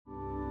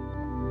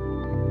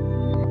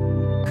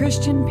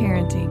Christian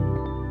Parenting.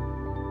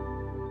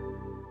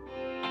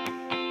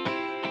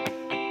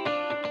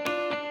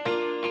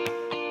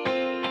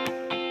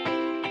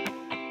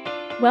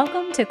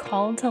 Welcome to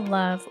Called to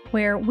Love,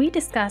 where we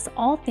discuss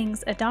all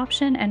things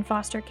adoption and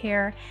foster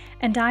care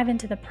and dive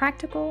into the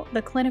practical,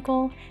 the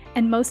clinical,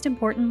 and most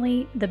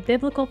importantly, the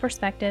biblical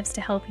perspectives to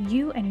help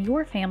you and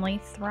your family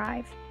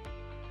thrive.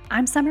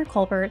 I'm Summer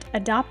Colbert,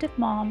 adoptive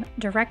mom,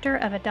 director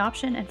of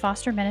adoption and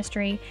foster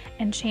ministry,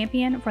 and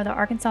champion for the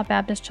Arkansas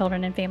Baptist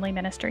Children and Family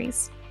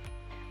Ministries.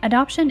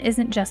 Adoption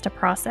isn't just a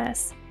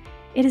process.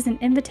 It is an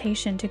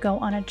invitation to go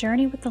on a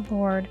journey with the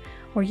Lord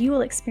where you will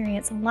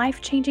experience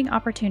life-changing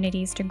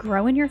opportunities to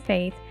grow in your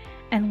faith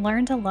and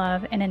learn to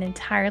love in an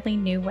entirely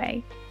new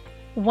way.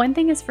 One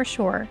thing is for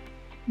sure,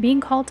 being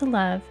called to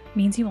love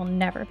means you will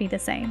never be the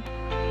same.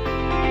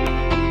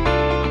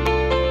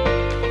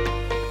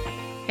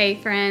 Hey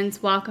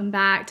friends, welcome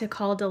back to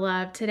Called to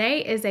Love.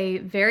 Today is a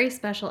very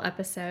special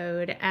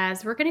episode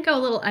as we're going to go a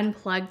little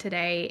unplugged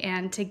today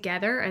and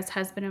together as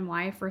husband and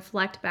wife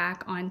reflect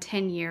back on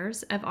 10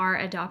 years of our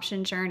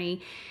adoption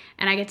journey.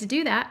 And I get to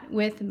do that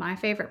with my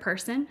favorite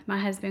person, my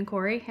husband,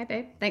 Corey. Hey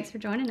babe, thanks for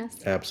joining us.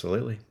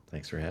 Absolutely.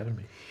 Thanks for having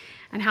me.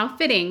 And how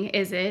fitting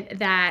is it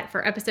that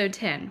for episode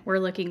 10, we're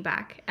looking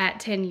back at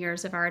 10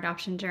 years of our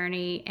adoption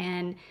journey,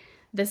 and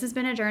this has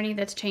been a journey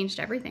that's changed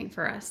everything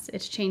for us.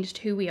 It's changed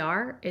who we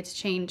are. It's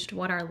changed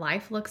what our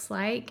life looks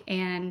like.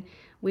 And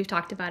we've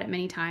talked about it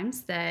many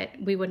times that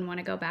we wouldn't want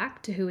to go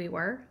back to who we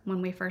were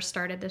when we first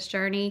started this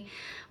journey.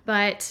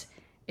 But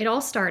it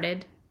all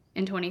started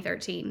in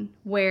 2013,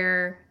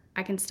 where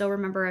I can still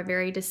remember a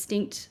very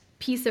distinct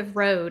piece of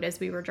road as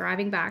we were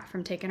driving back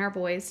from taking our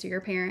boys to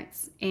your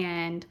parents.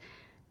 And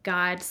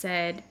God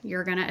said,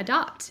 "You're going to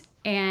adopt."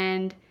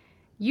 And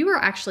you were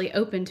actually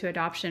open to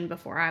adoption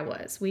before I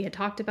was. We had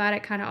talked about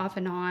it kind of off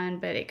and on,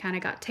 but it kind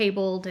of got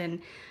tabled and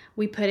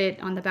we put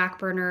it on the back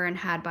burner and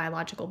had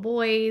biological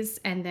boys.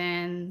 And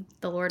then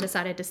the Lord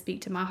decided to speak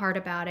to my heart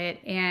about it.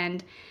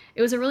 And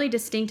it was a really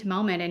distinct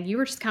moment. And you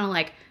were just kind of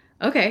like,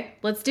 okay,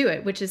 let's do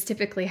it, which is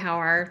typically how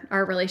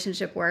our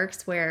relationship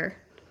works, where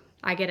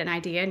I get an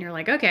idea and you're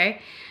like, okay.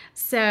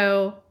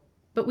 So,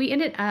 but we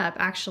ended up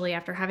actually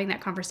after having that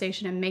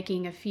conversation and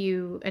making a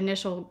few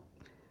initial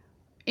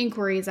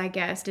inquiries, I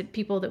guess, to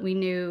people that we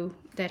knew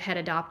that had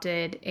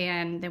adopted.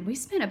 And then we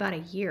spent about a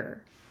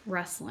year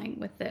wrestling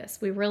with this.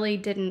 We really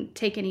didn't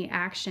take any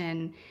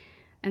action.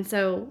 And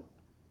so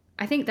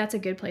I think that's a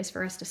good place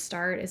for us to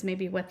start, is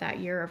maybe what that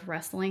year of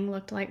wrestling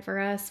looked like for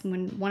us,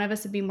 when one of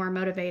us would be more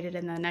motivated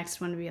and the next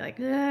one would be like,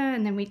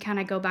 and then we'd kind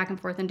of go back and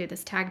forth and do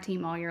this tag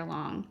team all year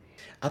long.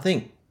 I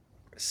think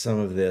some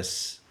of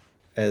this,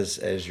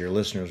 as your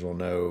listeners will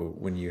know,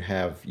 when you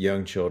have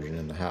young children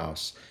in the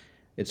house,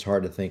 it's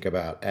hard to think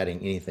about adding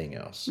anything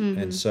else.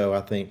 Mm-hmm. And so I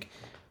think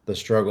the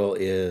struggle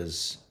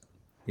is,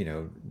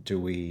 do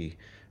we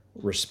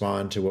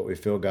respond to what we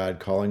feel God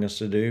calling us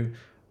to do,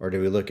 or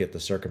do we look at the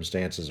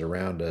circumstances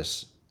around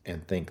us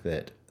and think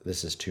that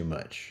this is too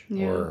much?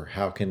 Yeah. Or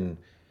how can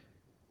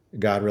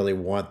God really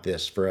want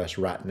this for us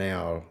right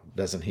now?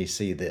 Doesn't he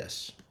see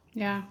this?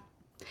 Yeah.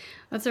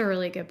 That's a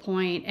really good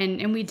point.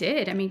 And we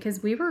did. I mean,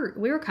 because we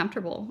were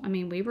comfortable. I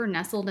mean, we were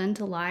nestled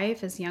into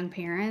life as young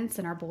parents,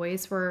 and our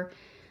boys were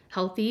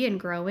healthy and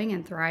growing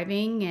and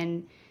thriving.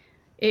 And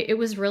it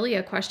was really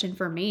a question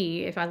for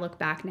me. If I look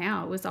back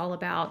now, it was all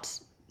about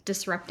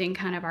disrupting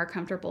kind of our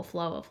comfortable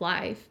flow of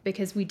life,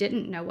 because we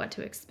didn't know what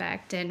to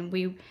expect. And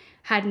we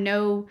had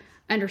no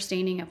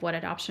understanding of what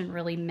adoption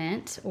really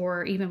meant,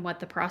 or even what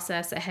the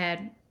process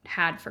ahead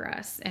had for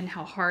us and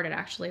how hard it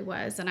actually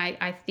was. And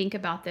I think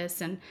about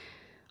this and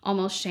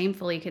almost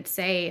shamefully could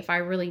say, if I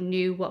really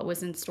knew what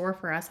was in store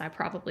for us, I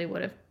probably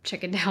would have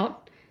chickened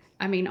out.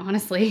 I mean,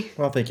 honestly.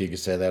 Well, I think you could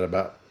say that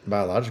about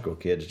biological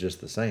kids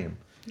just the same.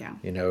 Yeah.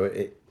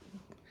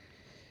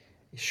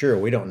 Sure,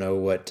 we don't know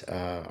what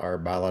our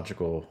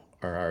biological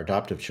or our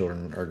adoptive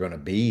children are going to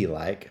be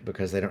like,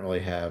 because they don't really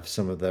have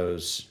some of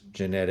those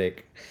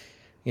genetic,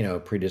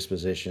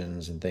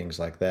 predispositions and things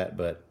like that.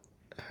 But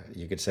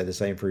you could say the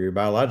same for your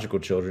biological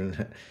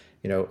children.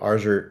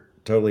 Ours are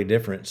totally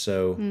different.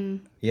 So,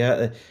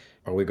 yeah,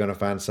 are we going to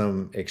find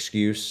some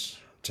excuse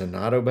to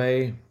not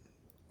obey,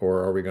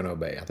 or are we going to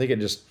obey? I think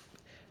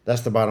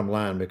that's the bottom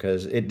line,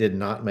 because it did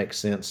not make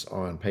sense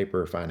on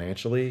paper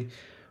financially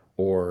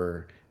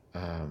or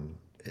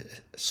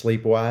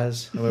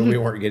sleep-wise. I mean, we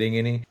weren't getting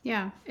any.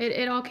 Yeah,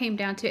 it all came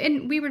down to,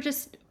 and we were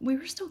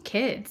still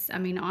kids. I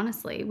mean,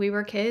 honestly, we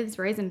were kids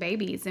raising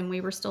babies, and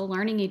we were still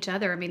learning each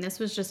other. I mean, this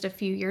was just a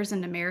few years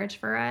into marriage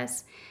for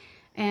us.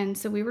 And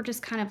so we were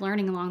just kind of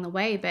learning along the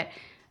way. But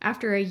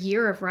after a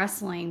year of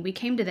wrestling, we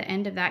came to the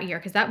end of that year,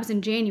 because that was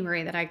in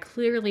January that I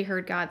clearly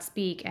heard God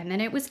speak. And then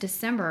it was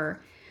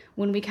December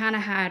when we kind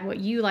of had what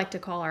you like to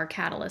call our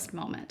catalyst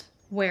moment,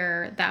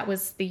 where that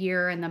was the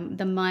year and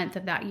the month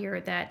of that year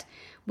that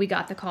we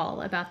got the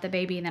call about the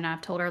baby. And then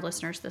I've told our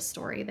listeners this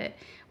story, that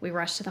we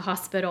rushed to the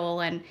hospital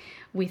and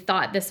we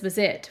thought this was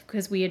it,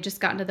 because we had just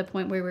gotten to the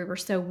point where we were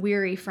so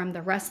weary from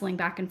the wrestling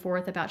back and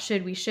forth about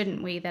should we,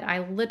 shouldn't we, that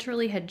I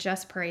literally had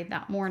just prayed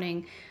that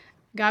morning,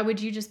 God,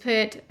 would you just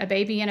put a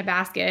baby in a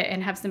basket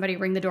and have somebody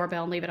ring the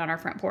doorbell and leave it on our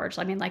front porch?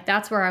 I mean, like,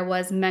 that's where I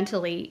was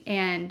mentally.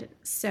 And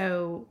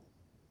so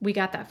we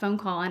got that phone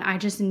call, and I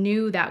just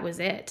knew that was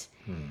it.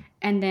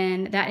 And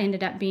then that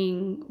ended up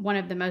being one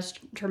of the most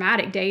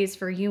traumatic days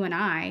for you and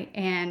I.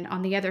 And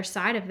on the other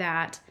side of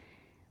that,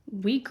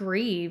 we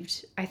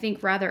grieved, I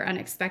think, rather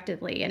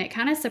unexpectedly. And it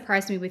kind of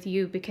surprised me with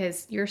you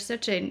because you're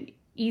such an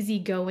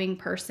easygoing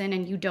person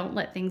and you don't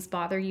let things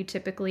bother you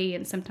typically.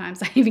 And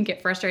sometimes I even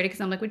get frustrated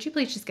because I'm like, would you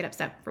please just get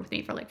upset with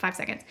me for like 5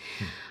 seconds?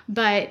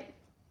 But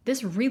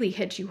this really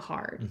hit you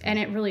hard, and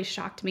it really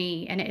shocked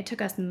me. And it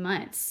took us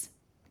months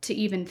to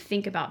even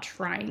think about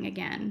trying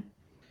again.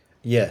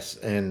 Yes,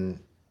 and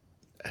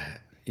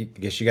I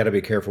guess you got to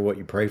be careful what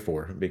you pray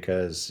for,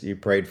 because you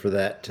prayed for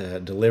that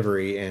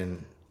delivery,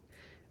 and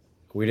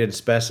we didn't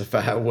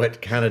specify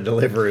what kind of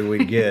delivery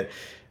we get.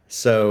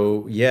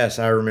 So yes,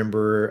 I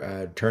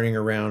remember turning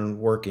around,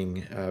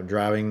 working,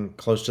 driving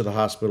close to the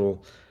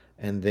hospital,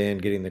 and then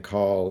getting the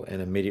call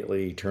and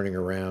immediately turning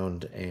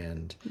around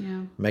and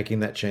Yeah.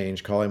 making that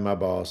change, calling my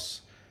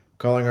boss,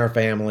 calling our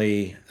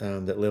family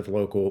that lived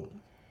local,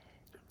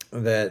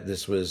 that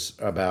this was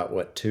about,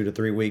 what, 2 to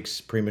 3 weeks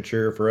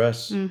premature for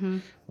us.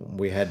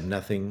 We had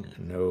nothing,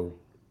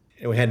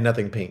 we had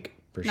nothing pink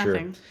for sure.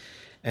 Nothing.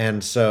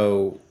 And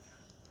so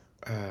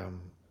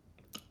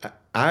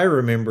I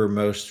remember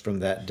most from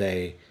that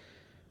day.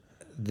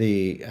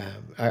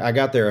 I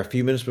got there a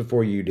few minutes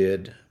before you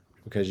did,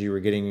 because you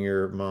were getting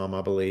your mom,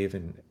 I believe,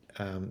 and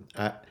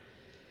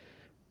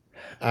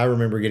I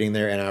remember getting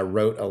there, and I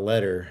wrote a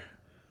letter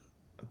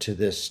to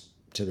this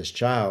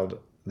child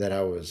that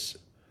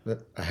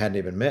I hadn't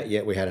even met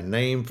yet. We had a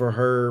name for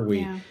her.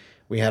 Yeah.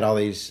 We had all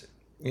these,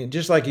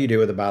 just like you do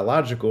with a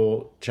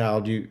biological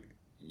child. You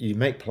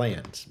make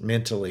plans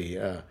mentally,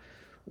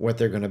 what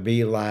they're going to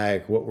be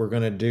like, what we're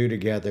going to do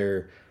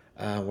together,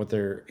 what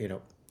their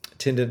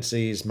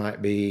tendencies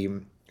might be.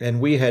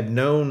 And we had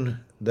known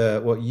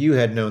you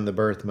had known the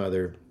birth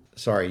mother.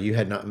 Sorry,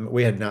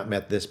 we had not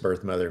met this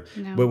birth mother,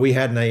 No. but we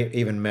hadn't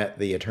even met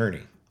the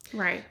attorney.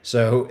 Right.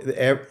 So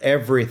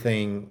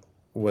everything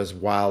was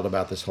wild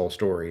about this whole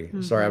story.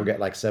 Sorry, I've got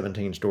like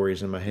 17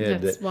 stories in my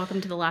head. That's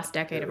welcome to the last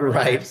decade of our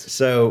Right. lives.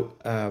 So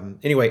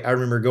anyway, I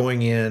remember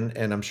going in,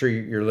 and I'm sure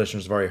your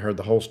listeners have already heard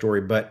the whole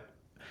story, but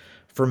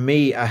for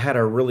me, I had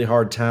a really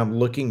hard time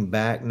looking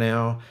back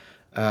now.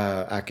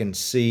 I can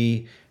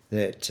see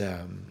that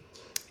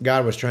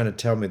God was trying to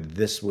tell me that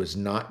this was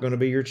not going to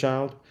be your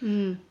child.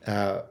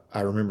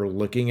 I remember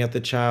looking at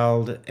the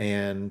child,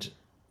 and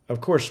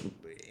of course,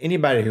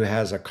 anybody who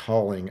has a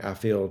calling, I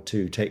feel,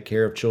 to take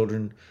care of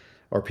children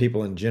or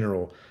people in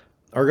general,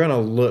 are going to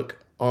look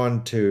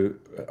on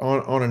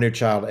a new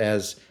child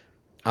as,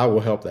 I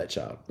will help that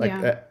child. Like,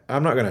 Yeah.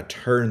 I'm not going to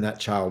turn that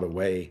child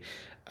away.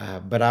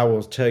 But I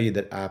will tell you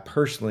that I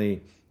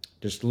personally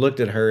just looked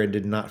at her and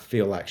did not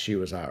feel like she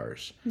was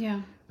ours.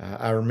 Yeah.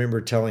 I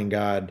remember telling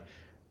God,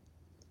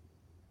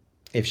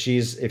 if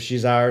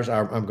she's ours,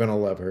 I'm going to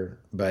love her.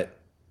 But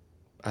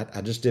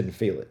I just didn't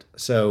feel it.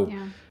 So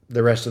Yeah.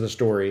 the rest of the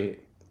story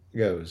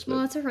goes. Well,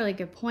 that's a really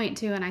good point,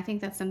 too. And I think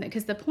that's something,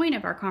 because the point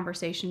of our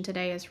conversation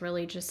today is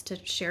really just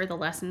to share the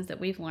lessons that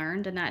we've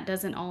learned. And that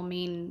doesn't all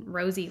mean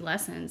rosy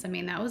lessons. I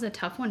mean, that was a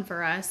tough one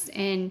for us.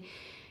 And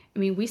I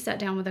mean, we sat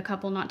down with a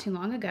couple not too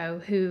long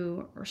ago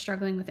who were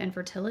struggling with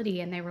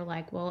infertility, and they were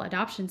like, well,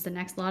 adoption's the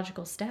next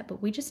logical step,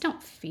 but we just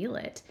don't feel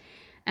it.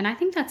 And I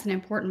think that's an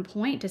important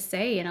point to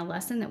say, and a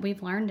lesson that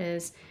we've learned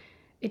is,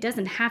 it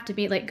doesn't have to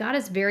be like, God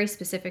is very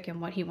specific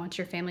in what he wants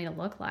your family to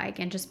look like.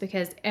 And just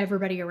because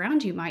everybody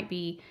around you might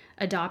be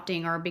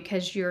adopting, or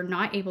because you're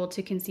not able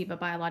to conceive a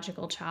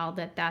biological child,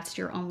 that's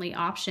your only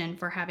option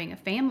for having a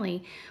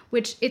family,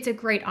 which it's a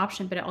great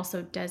option, but it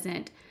also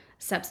doesn't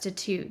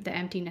substitute the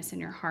emptiness in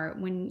your heart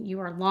when you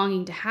are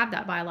longing to have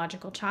that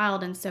biological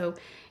child. And so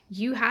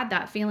you had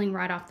that feeling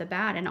right off the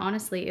bat. And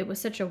honestly, it was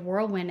such a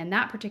whirlwind in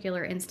that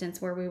particular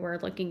instance where we were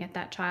looking at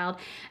that child.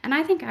 And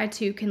I think I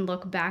too can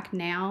look back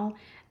now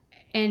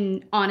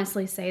and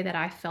honestly say that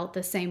I felt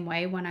the same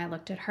way when I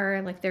looked at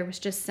her. Like, there was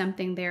just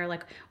something there.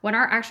 Like, when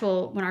our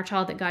child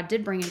that God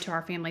did bring into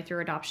our family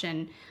through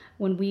adoption,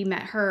 when we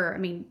met her, I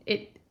mean,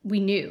 we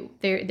knew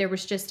there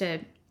was just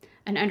an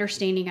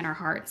understanding in our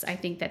hearts, I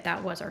think,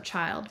 that was our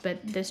child,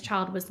 but this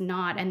child was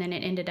not. And then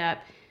it ended up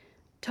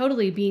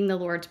totally being the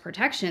Lord's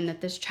protection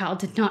that this child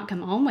did not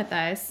come home with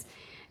us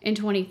in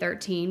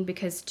 2013,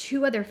 because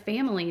 2 other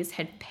families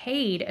had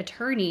paid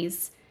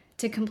attorneys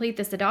to complete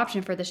this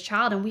adoption for this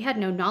child, and we had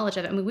no knowledge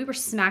of it. I mean, we were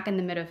smack in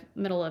the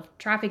middle of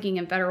trafficking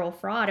and federal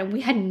fraud, and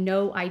we had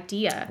no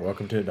idea.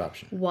 Welcome to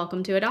adoption.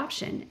 Welcome to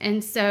adoption.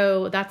 And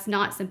so that's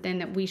not something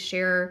that we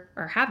share,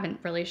 or haven't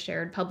really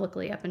shared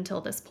publicly up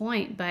until this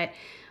point, but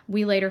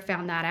we later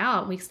found that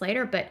out weeks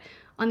later. But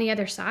on the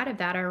other side of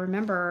that, I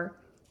remember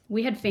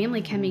we had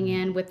family coming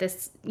in with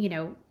this,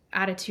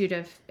 attitude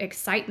of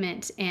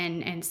excitement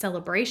and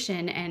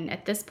celebration. And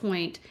at this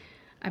point,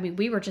 I mean,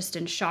 we were just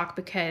in shock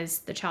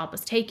because the child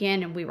was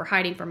taken and we were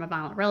hiding from a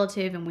violent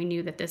relative, and we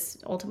knew that this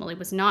ultimately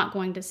was not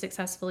going to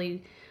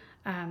successfully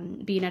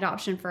be an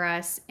adoption for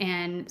us.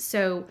 And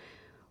so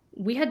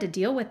we had to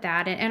deal with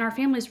that. And our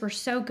families were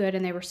so good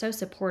and they were so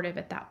supportive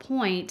at that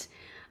point.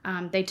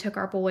 They took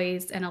our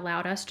boys and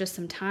allowed us just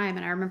some time.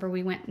 And I remember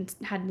we went and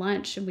had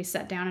lunch and we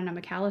sat down in a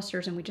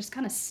McAllister's and we just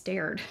kind of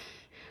stared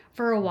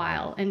for a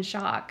while in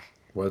shock.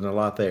 Wasn't a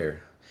lot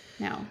there.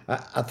 No.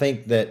 I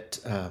think that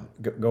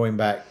going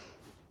back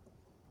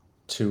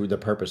to the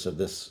purpose of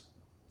this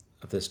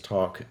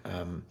talk,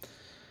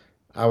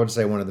 I would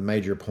say one of the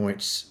major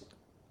points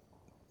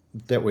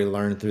that we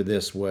learned through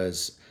this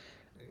was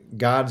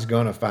God's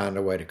going to find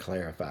a way to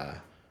clarify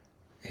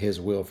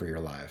his will for your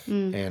life.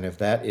 And if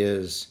that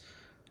is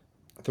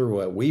through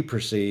what we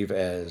perceive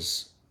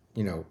as,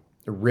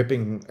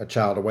 ripping a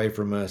child away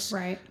from us,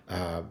 Right.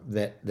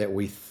 That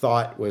we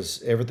thought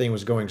was everything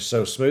was going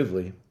so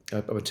smoothly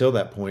up until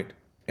that point,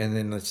 and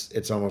then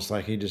it's almost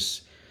like he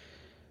just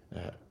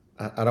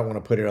I don't want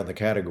to put it on the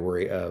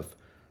category of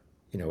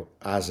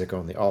Isaac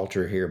on the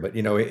altar here, but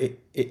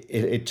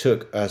it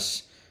took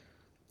us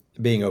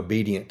being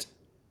obedient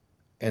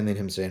and then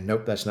him saying,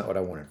 nope, that's not what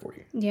I wanted for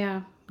you.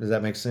 Yeah. Does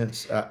that make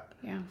sense?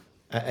 Yeah.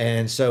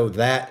 And so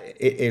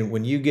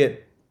when you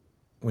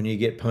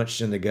get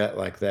punched in the gut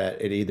like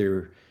that, it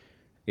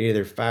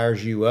either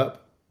fires you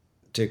up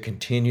to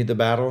continue the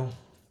battle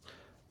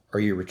or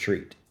you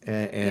retreat.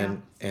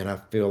 And I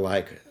feel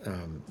like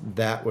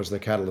that was the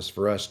catalyst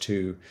for us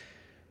to.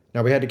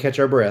 Now we had to catch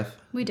our breath.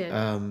 We did.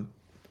 And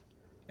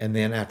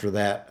then after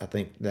that, I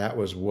think that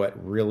was what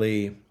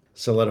really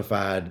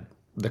solidified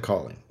the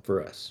calling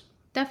for us.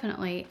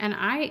 Definitely. And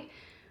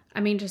I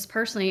mean, just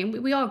personally,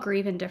 and we all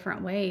grieve in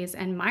different ways.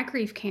 And my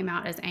grief came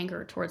out as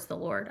anger towards the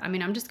Lord. I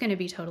mean, I'm just going to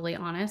be totally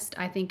honest.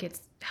 I think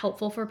it's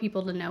helpful for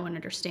people to know and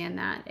understand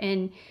that.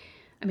 And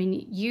I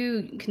mean,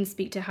 you can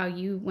speak to how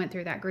you went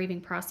through that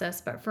grieving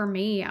process. But for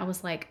me, I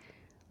was like,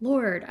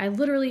 Lord, I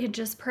literally had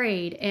just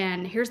prayed,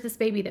 and here's this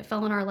baby that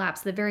fell in our laps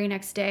the very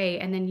next day,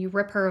 and then you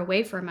rip her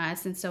away from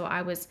us. And so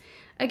I was,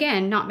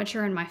 again, not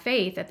mature in my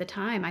faith at the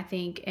time, I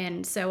think.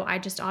 And so I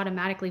just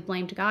automatically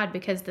blamed God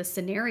because the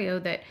scenario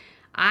that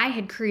I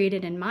had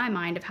created in my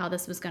mind of how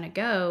this was going to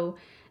go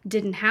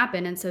didn't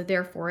happen. And so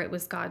therefore it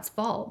was God's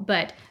fault.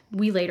 But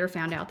we later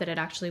found out that it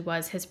actually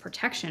was his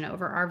protection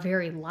over our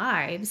very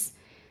lives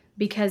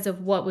because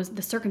of what was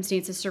the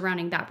circumstances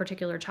surrounding that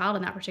particular child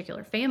and that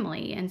particular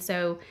family. And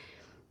so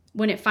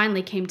when it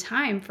finally came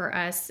time for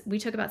us, we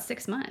took about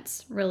 6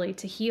 months really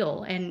to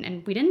heal.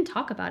 And we didn't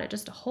talk about it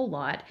just a whole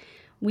lot.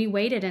 We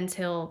waited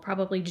until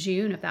probably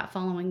June of that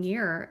following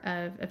year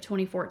of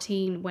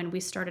 2014 when we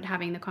started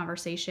having the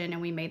conversation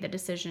and we made the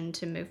decision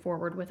to move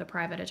forward with a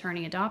private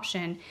attorney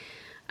adoption.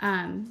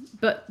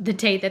 But the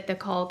day that the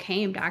call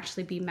came to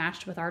actually be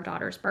matched with our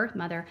daughter's birth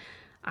mother,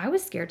 I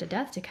was scared to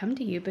death to come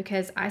to you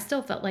because I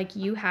still felt like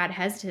you had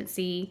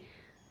hesitancy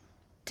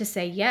to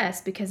say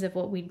yes because of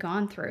what we'd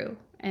gone through.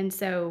 And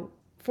so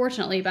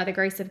fortunately, by the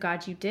grace of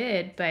God, you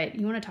did. But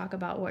you want to talk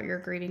about what your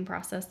grieving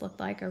process looked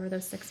like over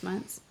those 6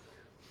 months?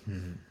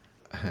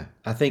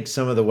 I think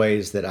some of the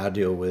ways that I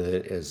deal with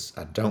it is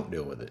I don't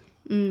deal with it.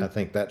 I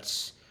think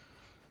that's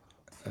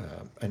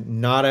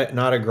not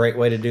a great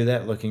way to do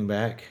that. Looking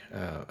back,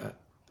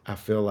 I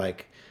feel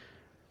like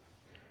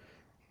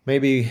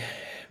maybe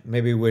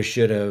we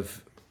should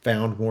have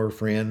found more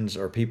friends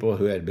or people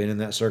who had been in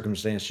that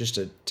circumstance just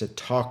to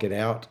talk it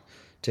out,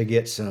 to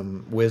get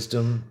some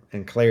wisdom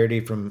and clarity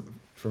from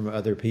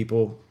other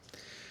people.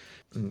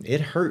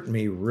 It hurt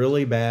me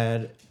really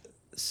bad,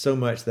 so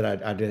much that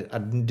I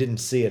didn't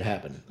see it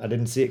happen. I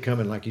didn't see it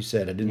coming, like you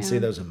said. I didn't see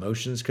those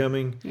emotions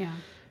coming.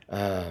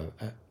 Yeah.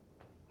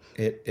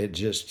 It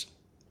just,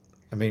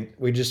 I mean,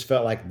 we just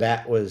felt like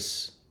that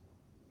was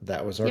our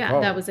calling. Yeah,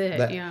 that was it.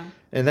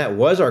 And that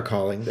was our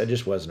calling. That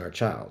just wasn't our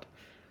child.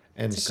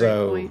 And That's a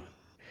great point.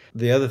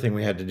 The other thing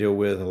we had to deal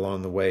with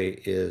along the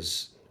way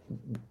is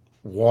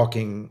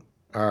walking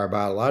our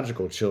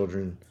biological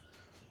children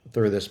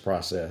through this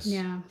process.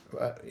 Yeah.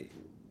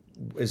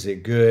 Is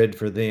it good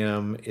for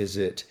them? Is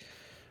it,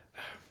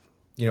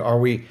 are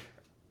we,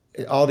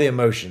 all the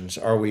emotions,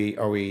 are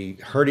we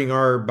hurting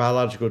our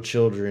biological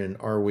children?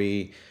 Are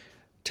we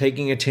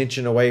taking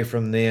attention away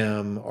from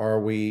them?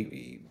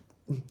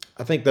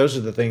 I think those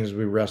are the things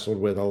we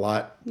wrestled with a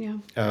lot. Yeah.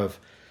 Of,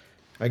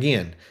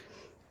 again,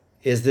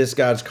 is this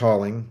God's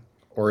calling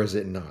or is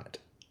it not?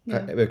 Yeah.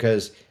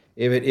 Because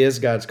if it is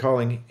God's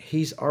calling,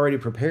 he's already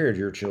prepared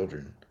your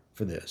children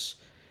for this.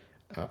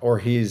 Or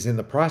he's in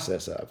the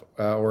process of,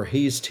 or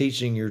he's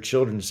teaching your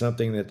children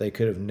something that they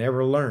could have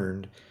never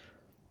learned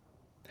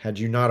had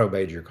you not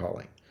obeyed your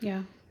calling.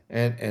 Yeah.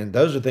 And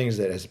those are things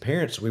that as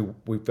parents,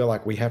 we feel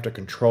like we have to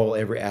control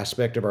every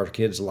aspect of our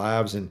kids'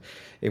 lives. And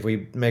if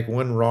we make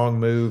one wrong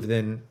move,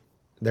 then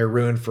they're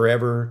ruined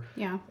forever.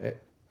 Yeah.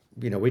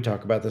 We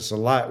talk about this a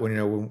lot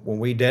when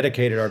we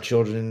dedicated our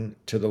children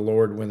to the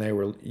Lord when they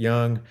were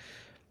young,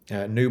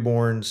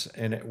 newborns,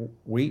 and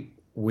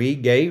we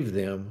gave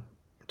them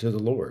to the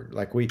Lord.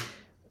 Like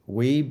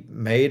we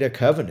made a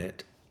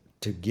covenant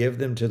to give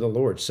them to the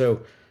Lord.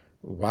 So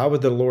why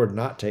would the Lord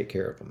not take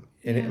care of them?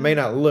 And it may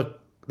not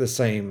look the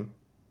same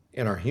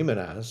in our human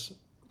eyes.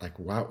 Like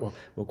why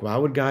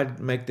would God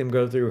make them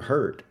go through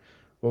hurt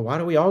Well, why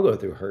do we all go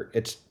through hurt?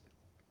 It's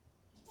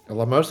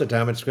well, most of the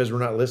time it's because we're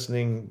not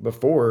listening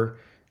before,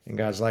 and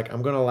God's like,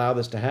 I'm going to allow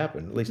this to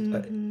happen. At least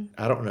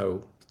I don't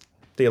know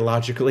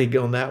theologically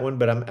on that one,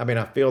 but I mean,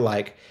 I feel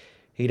like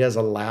He does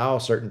allow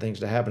certain things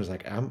to happen. It's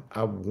like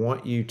I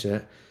want you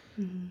to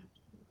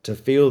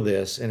feel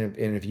this, and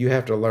if you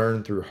have to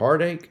learn through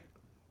heartache,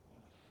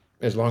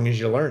 as long as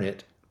you learn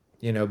it,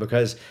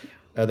 because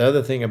the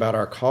other thing about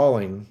our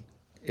calling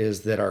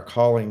is that our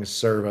callings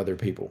serve other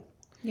people,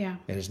 Yeah.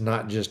 and it's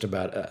not just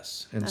about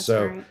us. And That's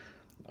so right.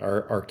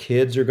 our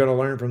kids are going to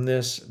learn from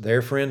this.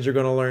 Their friends are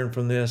going to learn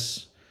from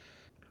this.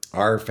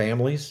 Our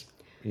families,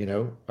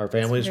 our It's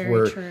families very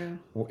were. true.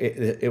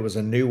 It was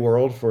a new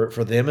world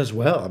for them as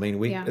well. I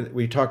mean, Yeah.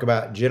 we talk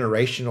about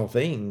generational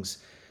things,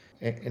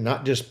 and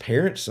not just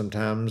parents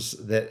sometimes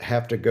that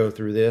have to go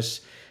through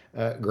this,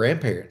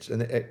 grandparents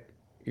and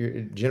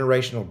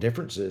generational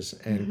differences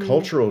and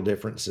cultural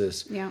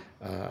differences. Yeah.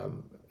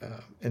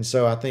 And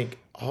so I think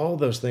all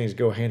those things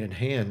go hand in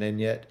hand, and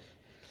yet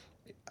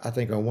I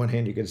think on one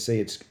hand you can see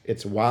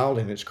it's wild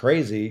and it's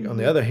crazy. On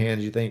the other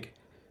hand, you think,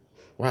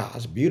 wow,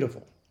 that's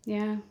beautiful.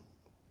 Yeah.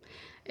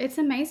 It's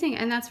amazing.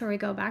 And that's where we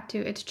go back to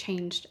it's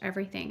changed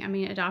everything. I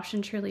mean,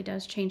 adoption truly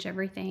does change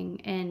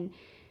everything. And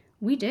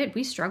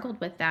we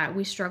struggled with that.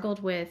 We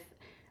struggled with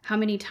how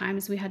many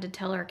times we had to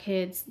tell our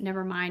kids,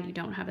 never mind, you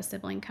don't have a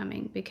sibling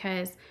coming,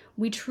 because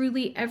we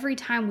truly, every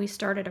time we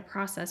started a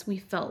process, we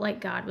felt like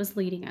God was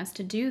leading us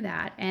to do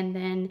that. And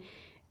then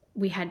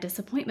we had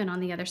disappointment on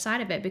the other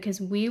side of it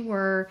because we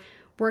were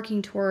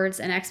working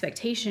towards an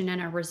expectation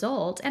and a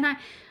result. And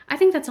I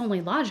think that's only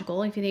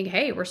logical. If you think,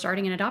 hey, we're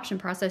starting an adoption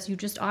process, you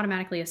just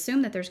automatically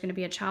assume that there's going to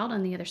be a child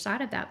on the other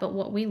side of that. But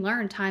what we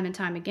learned time and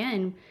time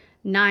again,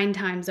 9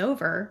 times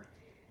over,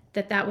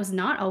 that was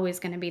not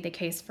always going to be the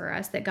case for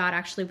us, that God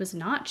actually was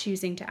not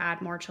choosing to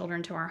add more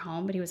children to our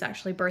home, but He was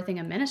actually birthing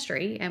a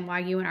ministry, and why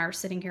you and I are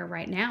sitting here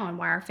right now and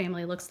why our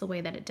family looks the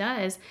way that it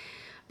does.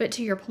 But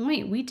to your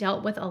point, we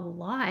dealt with a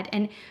lot.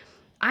 And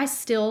I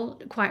still,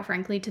 quite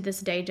frankly, to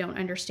this day, don't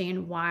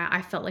understand why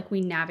I felt like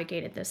we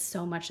navigated this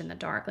so much in the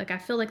dark. Like, I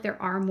feel like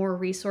there are more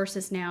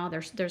resources now.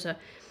 There's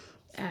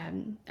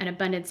an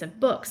abundance of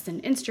books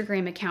and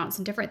Instagram accounts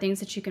and different things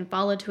that you can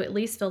follow to at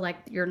least feel like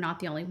you're not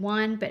the only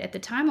one. But at the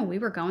time when we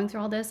were going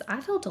through all this,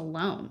 I felt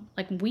alone.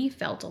 Like, we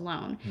felt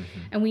alone.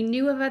 And we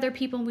knew of other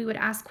people and we would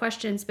ask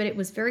questions, but it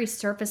was very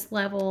surface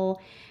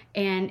level,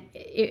 and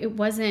it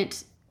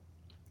wasn't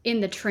in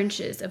the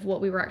trenches of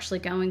what we were actually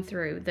going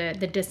through, the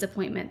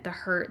disappointment, the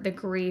hurt, the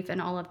grief,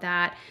 and all of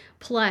that,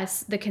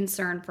 plus the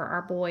concern for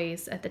our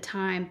boys at the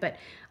time. But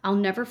I'll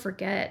never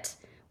forget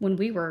when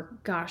we were,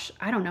 gosh,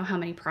 I don't know how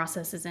many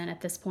processes in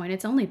at this point.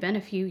 It's only been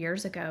a few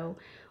years ago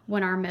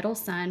when our middle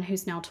son,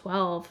 who's now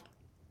 12,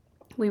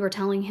 we were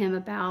telling him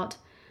about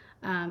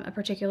a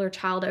particular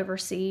child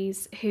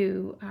overseas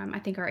who I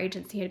think our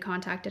agency had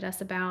contacted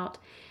us about.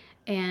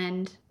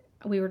 And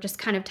we were just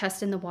kind of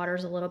testing the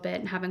waters a little bit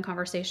and having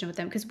conversation with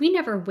them, because we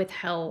never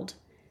withheld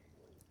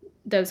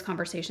those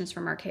conversations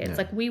from our kids. Yeah.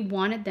 Like, we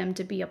wanted them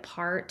to be a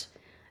part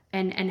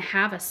and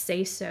have a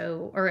say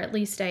so, or at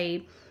least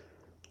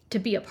to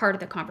be a part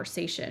of the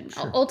conversation.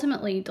 Sure.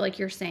 Ultimately, like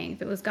you're saying,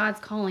 if it was God's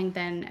calling,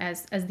 then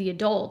as the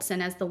adults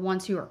and as the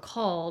ones who are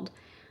called,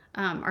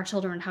 our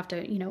children have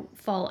to,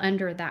 fall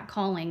under that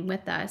calling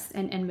with us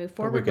and move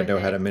forward. We could know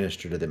with how it. to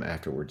minister to them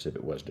afterwards if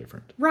it was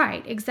different.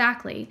 Right,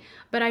 exactly.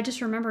 But I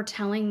just remember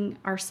telling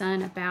our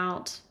son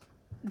about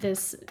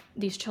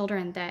these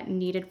children that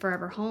needed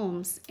forever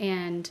homes,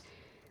 and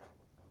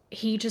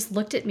he just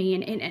looked at me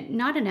and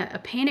not in a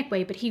panic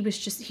way, but he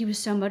was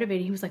so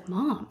motivated. He was like,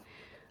 "Mom,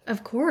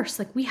 of course,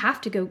 like we have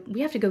to go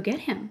get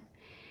him."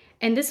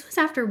 And this was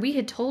after we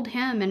had told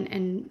him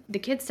and the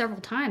kids several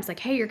times, like,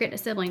 "Hey, you're getting a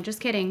sibling, just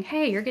kidding.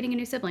 Hey, you're getting a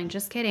new sibling,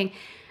 just kidding."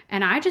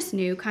 And I just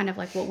knew, kind of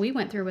like what we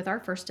went through with our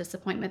first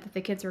disappointment, that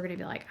the kids were going to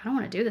be like, "I don't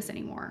want to do this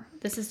anymore.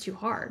 This is too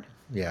hard."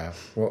 Yeah.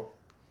 Well,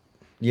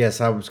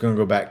 yes, I was going to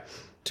go back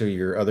to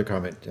your other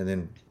comment and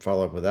then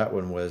follow up with that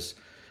one. Was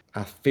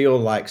I feel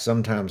like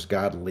sometimes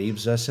God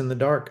leaves us in the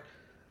dark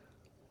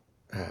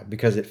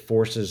because it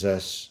forces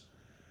us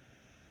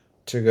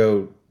to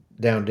go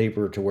down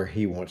deeper to where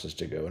He wants us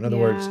to go. In other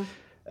words,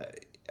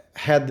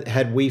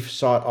 had we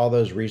sought all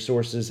those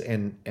resources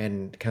and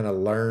kind of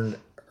learned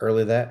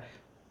early that,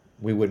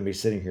 we wouldn't be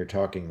sitting here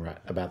talking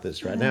about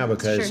this right now,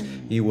 because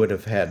you would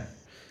have had.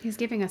 He's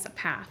giving us a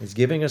path. He's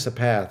giving us a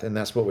path, and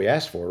that's what we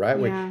asked for, right?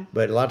 Yeah.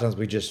 But a lot of times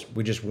we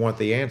just want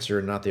the answer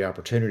and not the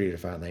opportunity to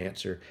find the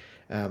answer.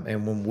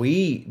 And when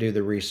we do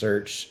the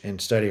research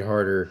and study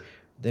harder,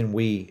 then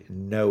we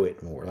know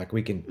it more. Like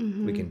we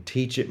can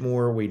teach it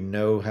more. We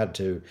know how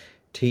to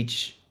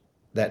teach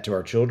that to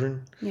our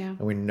children. Yeah. And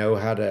we know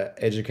how to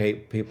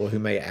educate people who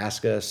may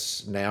ask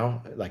us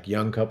now, like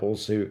young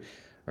couples who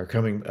are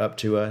coming up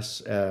to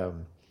us.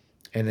 And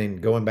then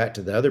going back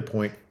to the other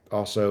point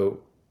also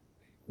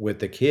with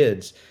the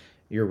kids,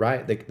 you're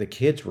right. The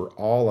kids were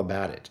all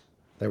about it.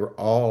 They were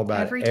all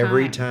about it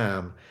every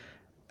time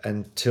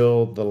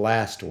until the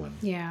last one.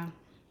 Yeah.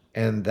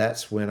 And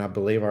that's when I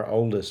believe our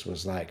oldest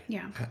was like,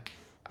 Yeah.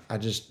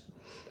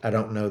 I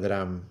don't know that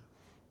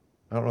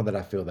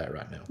I feel that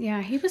right now.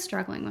 Yeah, he was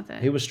struggling with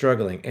He it. was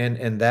struggling,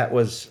 and that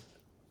was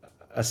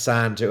a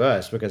sign to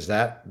us because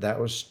that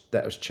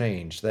was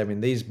changed. I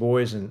mean, these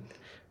boys and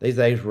these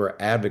days were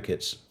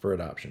advocates for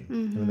adoption. I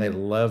mean, they Mm-hmm.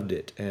 loved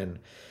it, and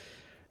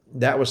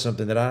that was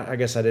something that I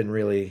guess I didn't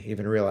really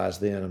even realize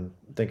then. I'm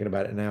thinking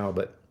about it now,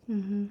 but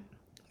Mm-hmm.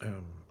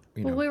 um,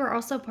 you Well, know, we were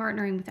also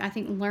partnering with, I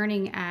think,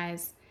 learning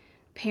as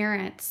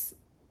parents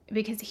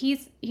because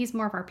he's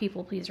more of our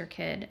people pleaser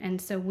kid,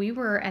 and so we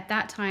were at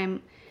that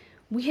time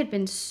we had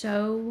been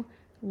so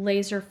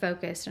laser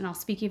focused, and I'll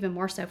speak even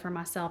more so for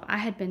myself. I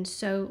had been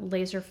so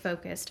laser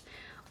focused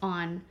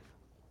on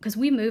because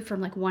we moved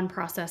from like one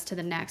process to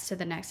the next to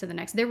the next to the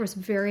next. There was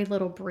very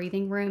little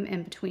breathing room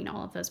in between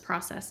all of those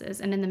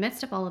processes. And in the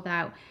midst of all of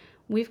that,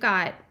 we've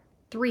got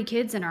 3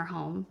 kids in our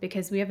home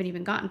because we haven't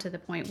even gotten to the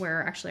point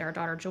where actually our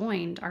daughter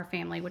joined our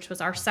family, which was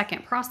our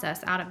second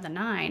process out of the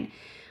 9.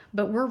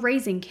 But we're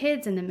raising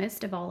kids in the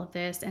midst of all of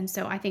this. And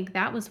so I think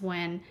that was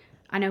when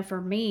I know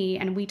for me,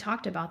 and we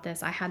talked about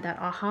this, I had that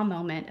aha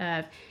moment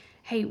of,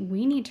 hey,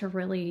 we need to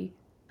really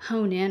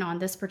hone in on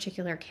this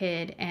particular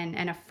kid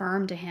and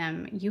affirm to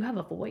him, you have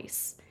a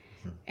voice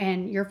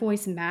and your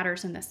voice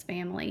matters in this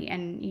family.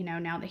 And,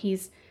 now that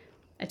he's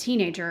a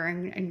teenager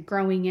and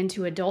growing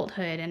into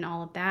adulthood and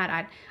all of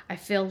that, I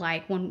feel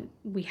like when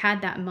we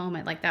had that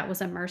moment, like that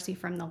was a mercy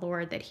from the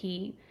Lord that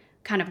he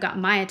kind of got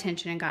my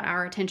attention and got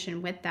our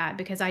attention with that,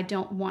 because I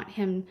don't want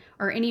him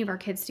or any of our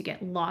kids to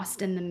get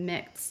lost in the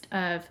midst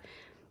of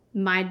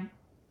my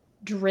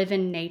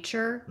driven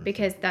nature,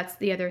 because that's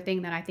the other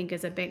thing that I think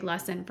is a big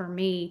lesson for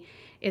me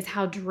is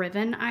how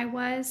driven I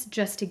was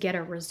just to get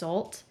a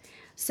result.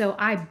 So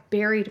I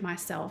buried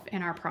myself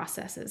in our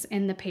processes,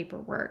 in the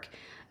paperwork,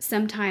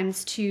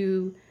 sometimes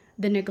to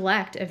the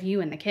neglect of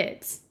you and the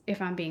kids,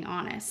 if I'm being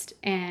honest.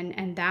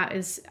 And that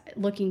is,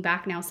 looking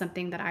back now,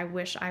 something that I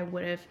wish I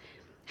would have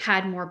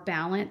had more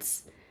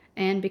balance.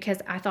 And because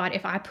I thought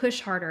if I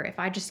push harder, if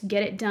I just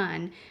get it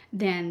done,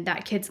 then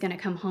that kid's going to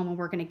come home and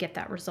we're going to get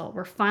that result.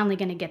 We're finally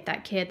going to get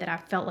that kid that I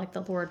felt like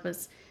the Lord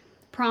was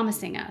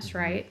promising us,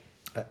 right?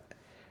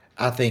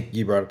 I think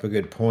you brought up a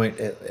good point.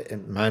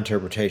 My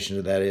interpretation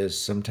of that is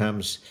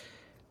sometimes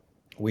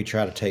we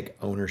try to take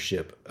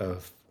ownership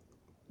of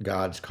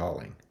God's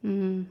calling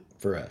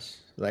for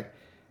us. Like,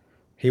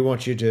 He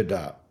wants you to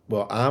adopt.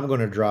 Well, I'm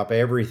going to drop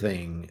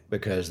everything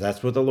because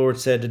that's what the Lord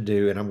said to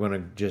do, and I'm going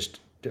to just.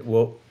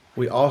 Well,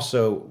 we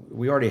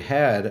already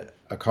had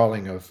a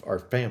calling of our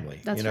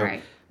family. That's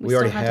right. We We still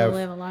already had to have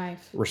live a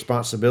life.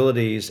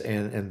 responsibilities,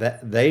 and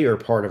that they are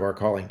part of our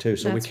calling too.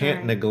 So we That's can't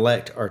right.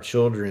 neglect our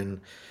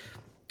children,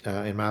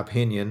 in my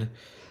opinion,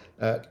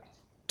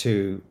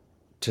 to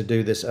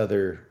do this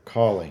other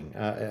calling.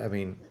 I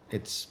mean,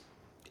 it's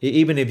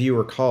even if you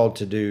were called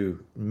to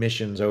do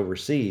missions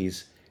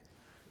overseas,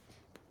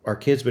 our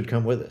kids would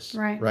come with us,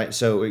 Right. right?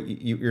 So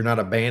you're not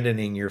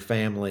abandoning your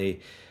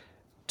family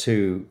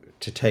to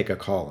take a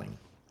calling.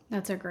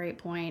 That's a great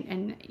point.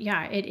 And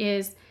yeah, it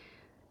is,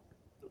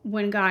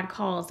 when God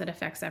calls, it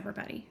affects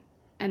everybody.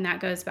 And that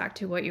goes back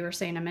to what you were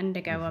saying a minute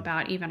ago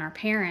about even our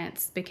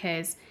parents,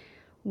 because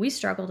we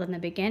struggled in the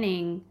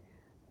beginning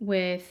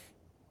with,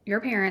 your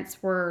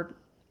parents were,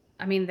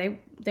 I mean,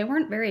 they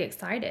weren't very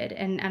excited.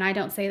 And I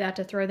don't say that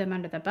to throw them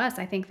under the bus.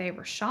 I think they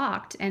were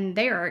shocked, and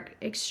they are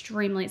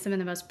extremely some of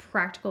the most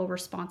practical,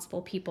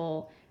 responsible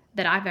people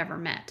that I've ever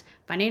met.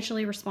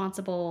 Financially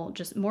responsible,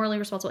 just morally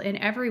responsible. In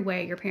every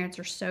way, your parents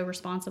are so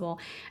responsible.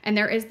 And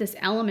there is this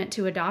element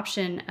to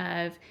adoption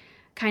of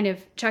kind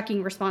of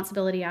chucking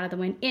responsibility out of the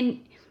wind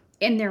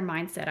in their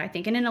mindset, I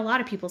think. And in a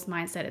lot of people's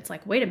mindset, it's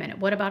like, wait a minute,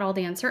 what about all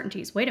the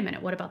uncertainties? Wait a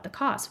minute, what about the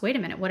costs? Wait a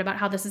minute, what about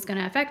how this is going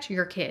to affect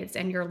your kids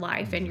and your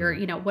life and your,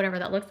 whatever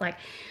that looks like.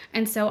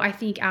 And so I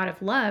think out of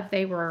love,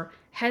 they were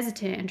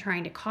hesitant and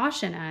trying to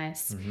caution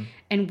us.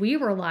 And we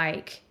were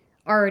like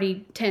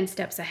already 10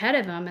 steps ahead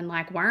of them and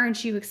like, why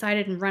aren't you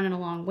excited and running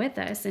along with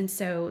us? And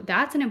so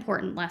that's an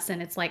important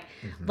lesson. It's like,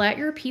 let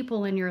your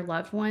people and your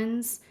loved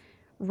ones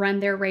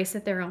run their race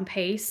at their own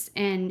pace,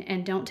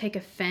 and don't take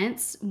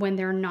offense when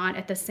they're not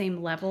at the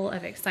same level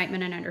of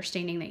excitement and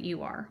understanding that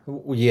you are.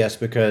 Well, yes,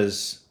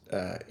 because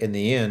in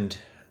the end,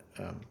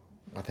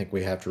 I think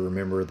we have to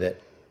remember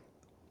that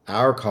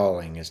our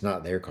calling is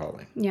not their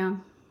calling, Yeah.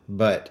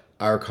 but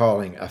our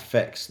calling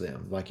affects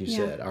them. Like you Yeah.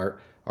 said,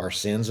 our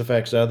sins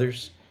affects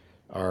others,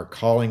 our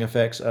calling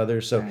affects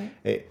others. So Right.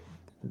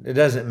 it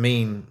doesn't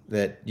mean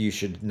that you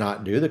should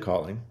not do the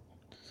calling.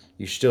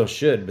 You still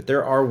should, but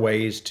there are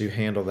ways to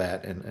handle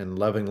that and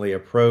lovingly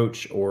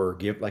approach, or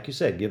give, like you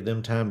said, give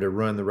them time to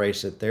run the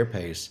race at their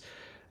pace,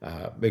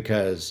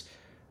 because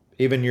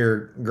even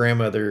your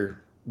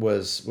grandmother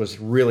was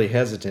really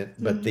hesitant,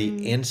 but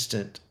the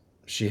instant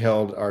she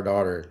held our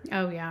daughter,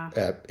 Oh, yeah.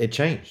 it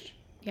changed.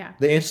 Yeah.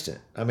 The instant.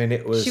 I mean,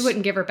 it was. She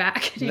wouldn't give her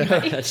back to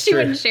anybody. That's She true.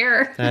 wouldn't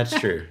share her. That's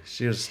true.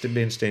 She was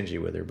being stingy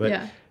with her,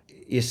 but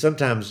Yeah.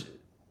 sometimes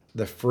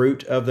the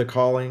fruit of the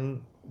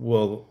calling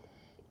will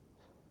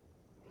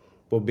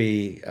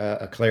be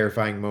a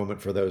clarifying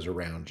moment for those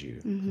around you.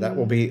 That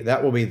will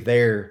be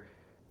their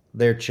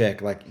their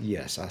check, like,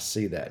 yes, I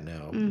see that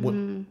now.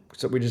 Mm-hmm.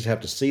 So we just have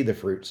to see the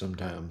fruit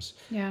sometimes.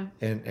 Yeah.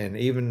 And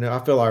even I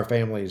feel our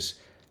families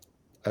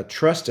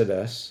trusted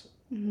us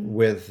Mm-hmm.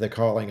 with the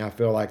calling. I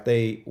feel like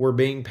they were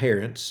being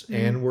parents Mm-hmm.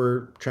 and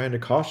were trying to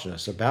caution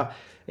us about.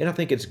 And I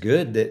think it's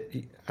good that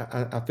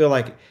I feel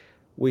like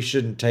we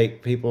shouldn't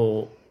take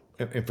people.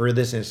 And for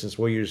this instance,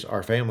 we'll use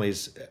our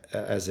families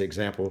as an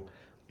example.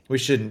 We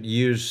shouldn't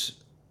use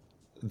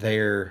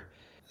their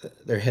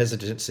their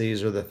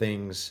hesitancies or the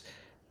things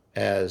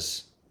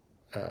as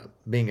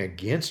being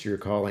against your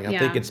calling. I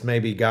think Yeah. it's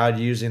maybe God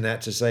using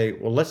that to say,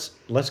 well,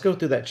 let's go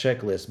through that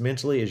checklist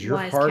mentally. Is your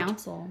Wise heart,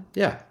 counsel.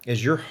 yeah,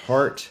 is your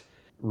heart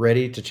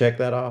ready to check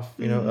that off?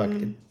 You know, like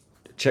Mm-hmm.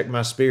 check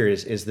my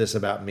spirit. Is this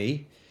about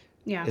me?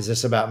 Yeah. Is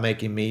this about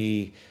making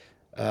me,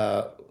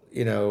 uh,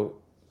 you know,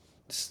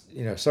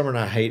 Summer and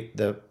I hate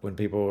the when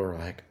people are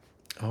like,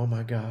 oh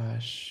my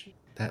gosh,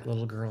 that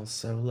little girl's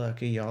so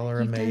lucky. Y'all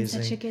are You've done such a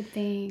amazing. good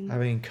thing. I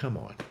mean, come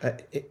on.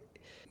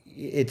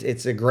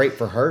 It's a great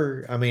for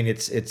her. I mean,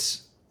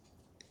 it's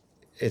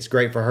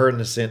great for her in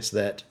the sense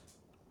that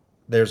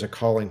there's a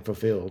calling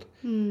fulfilled.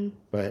 Mm.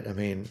 But I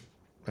mean,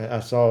 I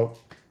saw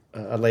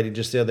a lady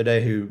just the other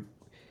day who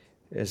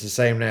is the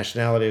same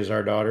nationality as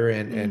our daughter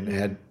and Mm-hmm.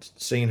 had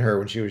seen her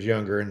when she was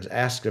younger and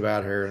asked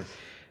about her.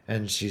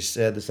 And she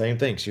said the same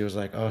thing. She was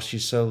like, "Oh,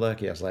 she's so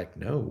lucky." I was like,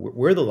 "No,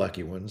 we're the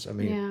lucky ones. I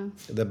mean,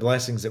 Yeah. the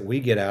blessings that we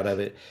get out of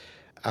it."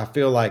 I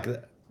feel like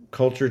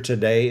culture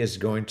today is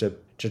going to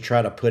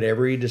try to put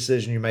every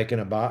decision you make in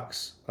a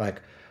box.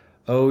 Like,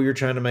 oh, you're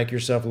trying to make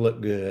yourself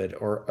look good,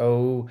 or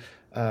oh,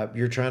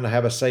 you're trying to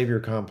have a savior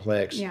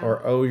complex, Yeah.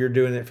 or oh, you're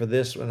doing it for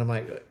this. And I'm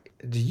like,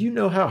 do you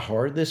know how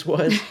hard this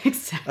was? Like,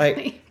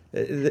 Exactly.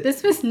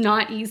 This was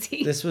not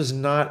easy. this was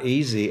not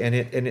easy, and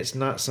it's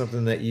not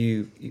something that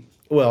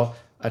well,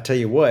 I tell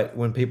you what,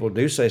 when people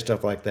do say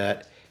stuff like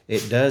that,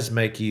 it does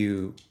make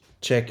you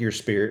check your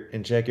spirit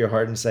and check your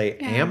heart and say,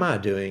 Yeah. am I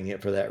doing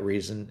it for that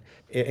reason?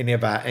 And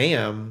if I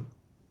am,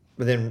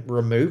 then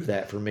remove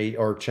that from me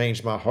or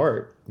change my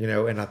heart,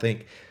 and I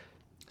think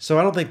so.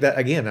 I don't think that,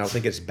 again, I don't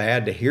think it's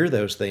bad to hear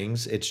those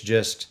things. It's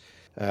just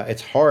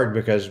it's hard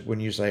because when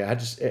you say,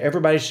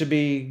 everybody should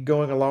be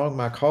going along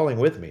my calling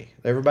with me.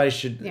 Everybody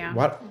should. Yeah.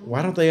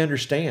 Why don't they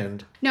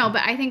understand? No,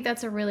 but I think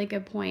that's a really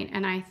good point.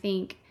 And I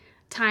think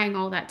tying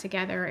all that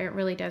together, it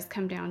really does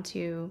come down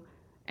to,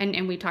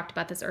 and we talked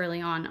about this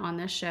early on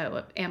this show,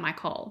 of, am I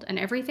called? And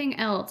everything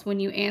else, when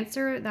you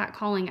answer that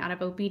calling out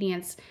of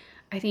obedience,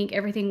 I think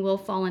everything will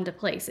fall into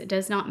place. It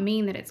does not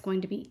mean that it's going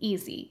to be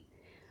easy.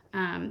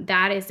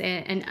 That is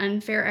an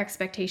unfair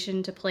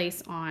expectation to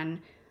place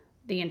on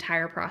the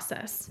entire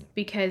process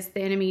because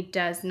the enemy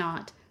does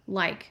not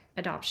like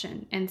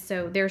adoption. And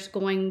so there's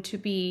going to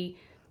be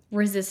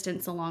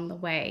resistance along the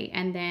way.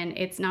 And then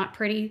it's not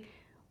pretty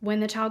when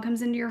the child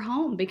comes into your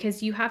home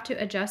because you have to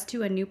adjust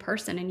to a new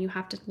person and you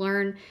have to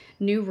learn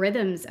new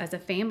rhythms as a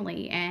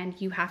family and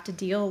you have to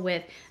deal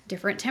with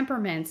different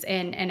temperaments.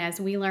 And as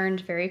we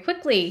learned very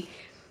quickly,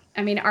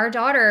 I mean, our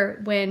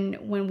daughter, when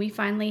we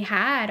finally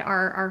had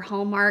our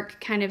Hallmark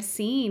kind of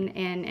scene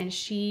and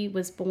she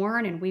was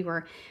born and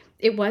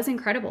it was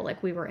incredible.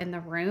 Like we were in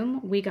the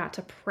room, we got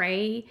to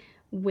pray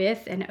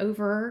with and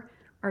over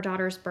our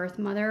daughter's birth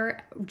mother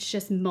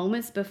just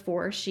moments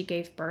before she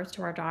gave birth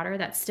to our daughter.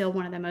 That's still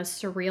one of the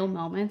most surreal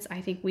moments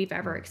I think we've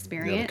ever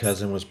experienced. The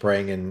cousin was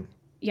praying in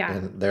Yeah.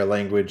 their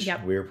language.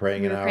 Yep. We were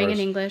praying in ours. Praying in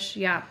English.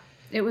 Yeah.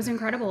 It was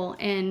incredible.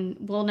 And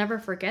we'll never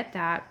forget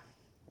that.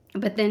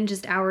 But then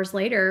just hours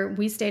later,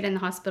 we stayed in the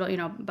hospital.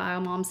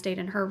 Bio mom stayed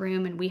in her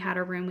room and we had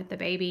a room with the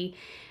baby.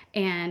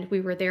 And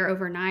we were there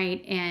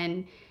overnight.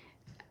 And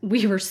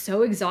we were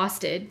so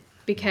exhausted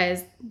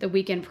because the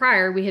weekend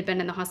prior, we had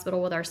been in the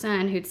hospital with our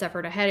son who'd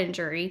suffered a head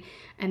injury.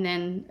 And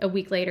then a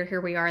week later,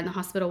 here we are in the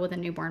hospital with a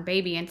newborn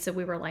baby. And so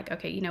we were like,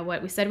 okay, you know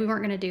what? We said we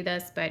weren't going to do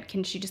this, but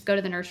can she just go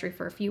to the nursery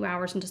for a few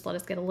hours and just let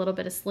us get a little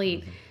bit of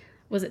sleep? Mm-hmm.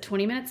 Was it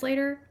 20 minutes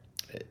later?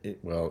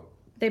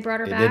 They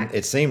brought her back.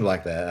 It seemed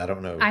like that. I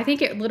don't know. I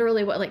think it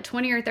literally,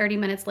 20 or 30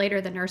 minutes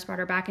later, the nurse brought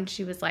her back and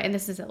she was like, and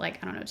this is at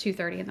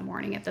 2:30 in the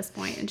morning at this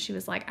point. And she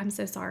was like, I'm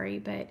so sorry,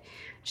 but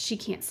she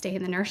can't stay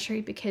in the nursery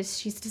because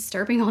she's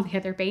disturbing all the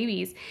other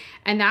babies.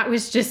 And that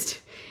was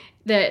just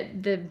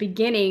the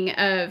beginning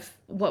of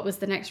what was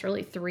the next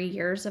really 3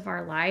 years of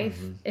our life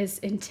is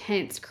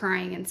intense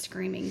crying and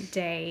screaming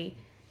day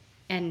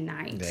and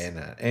night. Day and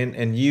night.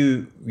 And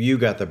you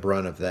got the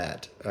brunt of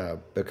that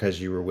because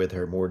you were with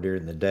her more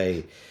during the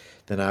day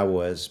than I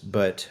was,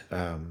 but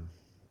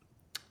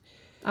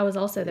I was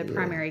also the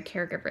primary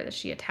caregiver that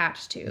she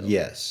attached to.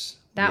 Yes.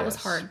 That was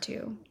hard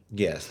too.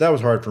 Yes, that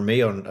was hard for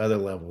me on other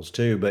levels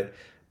too, but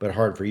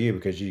hard for you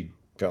because you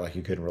felt like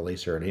you couldn't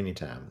release her at any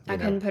time. I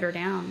couldn't put her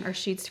down or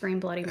she'd scream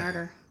bloody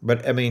murder.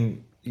 But I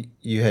mean,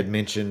 you had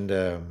mentioned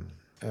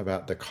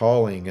about the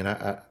calling, and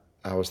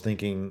I was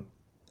thinking,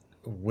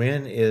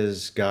 when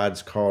is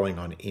God's calling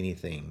on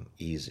anything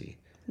easy?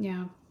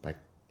 Yeah. Like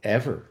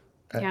ever.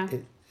 Yeah.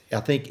 I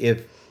think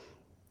if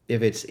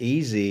it's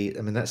easy,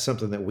 I mean, that's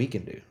something that we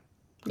can do.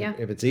 Yeah.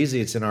 If it's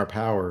easy, it's in our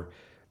power.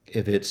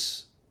 If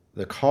it's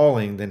the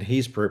calling, then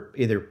he's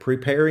either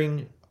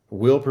preparing,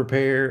 will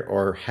prepare,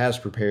 or has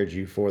prepared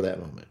you for that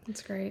moment.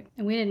 That's great.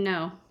 And we didn't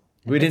know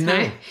at We the didn't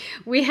time.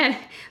 know.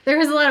 There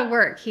was a lot of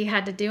work he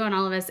had to do on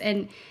all of us.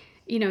 And,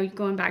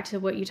 going back to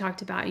what you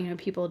talked about,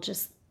 people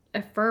just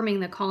affirming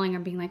the calling or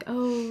being like,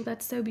 oh,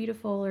 that's so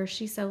beautiful, or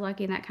she's so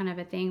lucky, and that kind of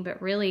a thing. But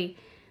really,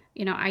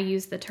 I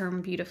use the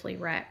term beautifully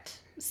wrecked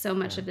so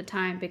much of the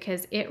time,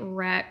 because it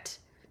wrecked,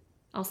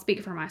 I'll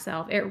speak for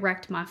myself, it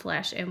wrecked my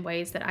flesh in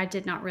ways that I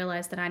did not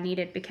realize that I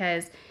needed,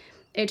 because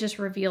it just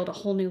revealed a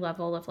whole new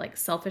level of like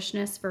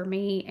selfishness for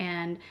me,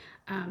 and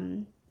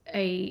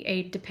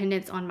a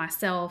dependence on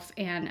myself,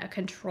 and a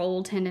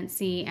control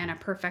tendency, and a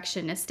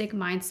perfectionistic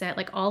mindset.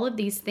 Like all of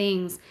these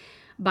things,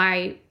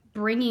 by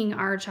bringing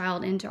our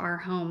child into our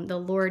home, the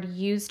Lord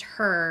used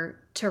her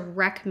to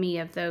wreck me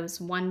of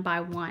those one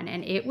by one.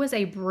 And it was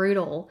a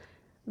brutal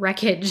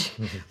wreckage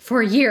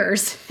for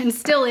years, and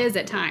still is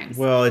at times.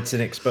 Well, it's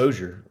an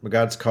exposure.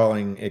 God's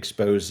calling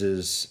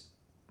exposes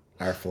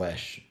our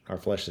flesh, our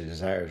fleshly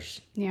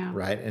desires. Yeah.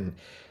 Right. And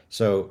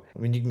so,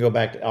 you can go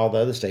back to all the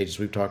other stages.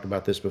 We've talked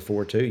about this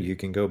before too. You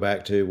can go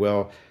back to,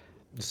 well,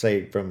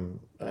 say from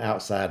an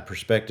outside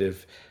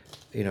perspective,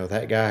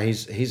 that guy,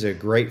 he's a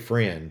great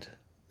friend.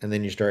 And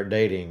then you start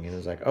dating, and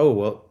it's like, oh,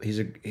 well,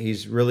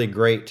 he's really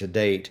great to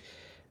date,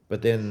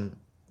 but then,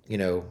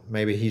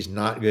 maybe he's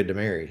not good to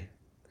marry.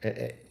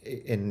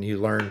 And you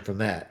learn from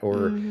that.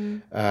 Or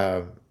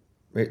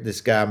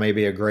this guy may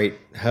be a great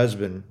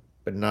husband,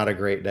 but not a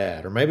great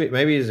dad. Or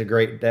maybe he's a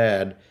great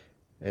dad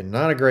and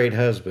not a great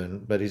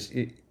husband, but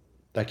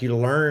like you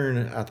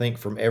learn, I think,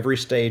 from every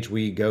stage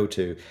we go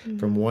to.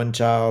 From one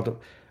child,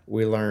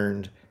 we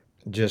learned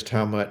just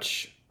how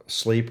much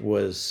sleep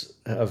was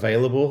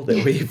available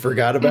that we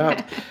forgot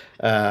about.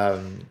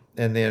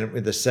 And then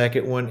with the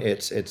second one,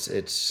 it's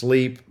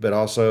sleep, but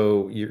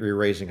also you're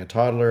raising a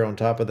toddler on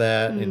top of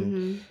that.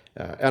 And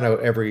I know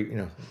every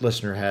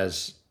listener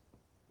has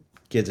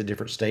kids at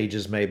different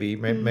stages. Maybe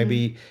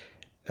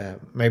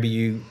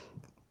you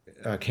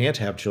can't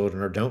have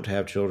children or don't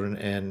have children,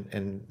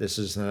 and this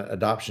is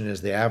adoption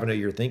is the avenue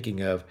you're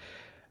thinking of.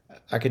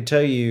 I could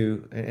tell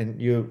you,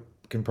 and you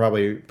can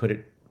probably put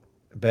it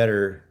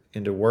better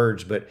into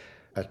words, but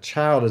a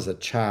child is a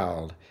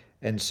child.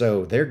 And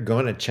so they're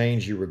going to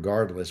change you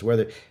regardless,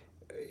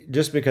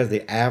 just because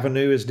the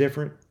avenue is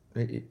different,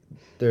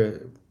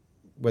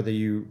 whether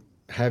you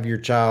have your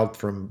child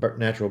from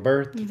natural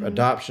birth,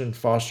 adoption,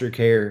 foster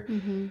care,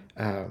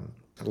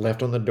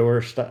 left on the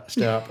doorstep,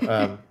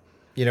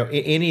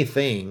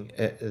 anything,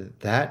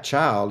 that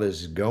child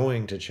is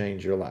going to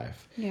change your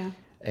life. Yeah.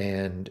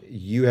 And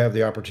you have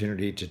the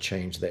opportunity to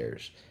change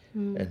theirs.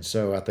 And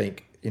so I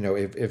think,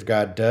 if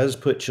God does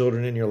put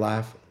children in your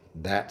life,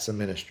 that's a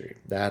ministry.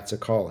 That's a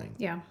calling.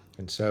 Yeah.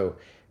 And so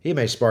he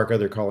may spark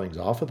other callings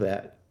off of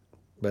that,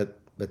 but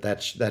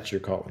that's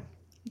your calling.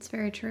 It's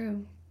very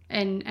true.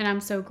 And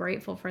I'm so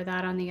grateful for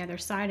that on the other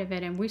side of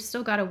it. And we've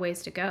still got a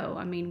ways to go.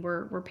 I mean,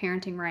 we're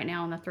parenting right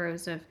now in the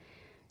throes of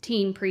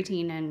teen,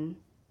 preteen, and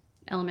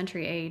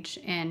elementary age,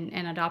 and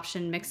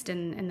adoption mixed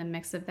in the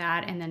mix of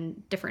that, and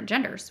then different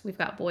genders. We've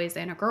got boys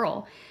and a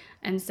girl.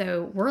 And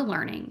so we're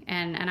learning.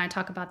 And I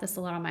talk about this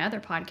a lot on my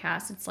other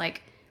podcast. It's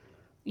like,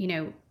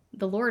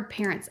 the Lord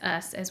parents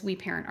us as we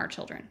parent our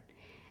children.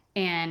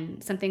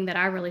 And something that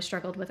I really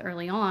struggled with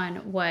early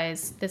on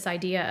was this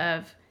idea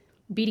of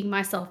beating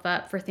myself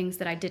up for things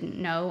that I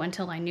didn't know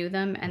until I knew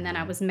them. And then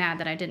I was mad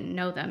that I didn't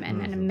know them, and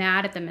then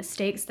mad at the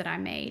mistakes that I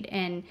made.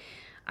 And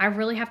I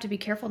really have to be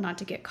careful not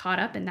to get caught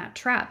up in that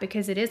trap,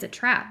 because it is a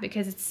trap,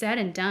 because it's said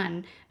and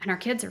done, and our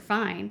kids are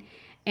fine.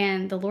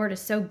 And the Lord is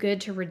so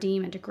good to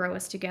redeem and to grow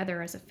us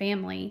together as a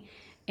family.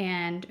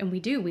 And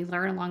we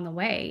learn along the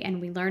way,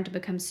 and we learn to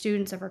become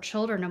students of our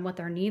children and what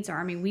their needs are.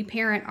 I mean, we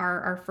parent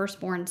our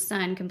firstborn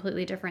son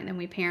completely different than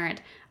we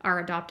parent our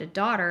adopted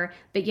daughter,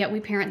 but yet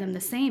we parent them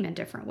the same in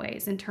different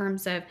ways in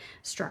terms of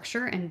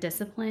structure and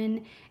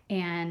discipline,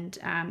 and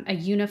a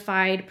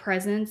unified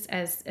presence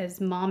as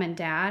mom and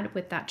dad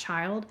with that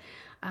child.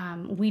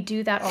 We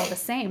do that all the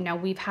same. Now,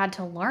 we've had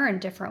to learn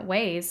different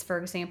ways. For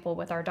example,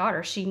 with our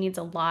daughter, she needs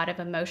a lot of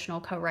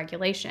emotional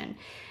co-regulation.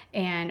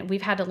 And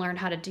we've had to learn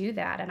how to do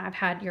that.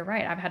 And you're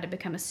right, I've had to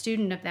become a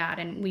student of that.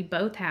 And we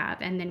both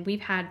have. And then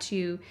we've had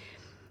to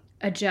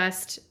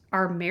adjust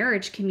our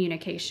marriage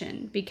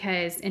communication,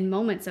 because in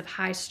moments of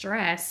high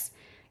stress,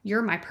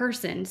 you're my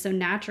person. So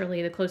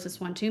naturally, the closest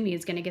one to me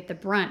is going to get the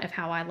brunt of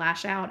how I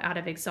lash out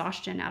of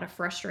exhaustion, out of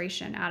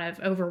frustration, out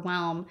of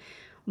overwhelm.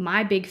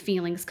 My big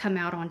feelings come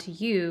out onto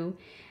you,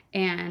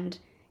 and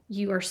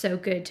you are so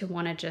good to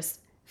want to just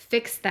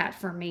fix that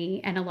for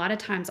me. And a lot of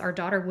times our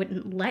daughter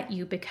wouldn't let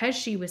you, because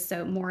she was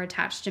so more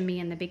attached to me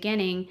in the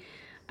beginning.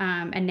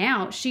 And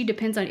now she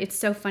depends on, it's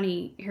so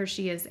funny. Here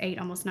she is 8,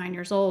 almost 9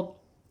 years old.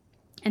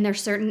 And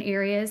there's certain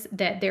areas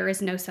that there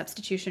is no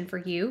substitution for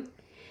you.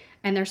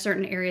 And there's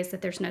certain areas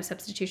that there's no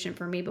substitution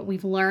for me, but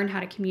we've learned how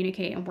to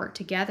communicate and work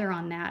together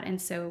on that. And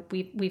so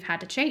we've had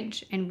to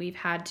change, and we've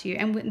had to,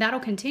 and that'll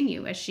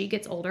continue as she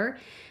gets older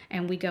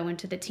and we go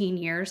into the teen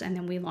years, and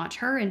then we launch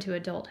her into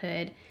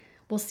adulthood.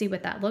 We'll see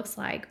what that looks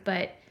like.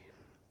 But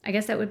I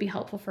guess that would be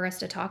helpful for us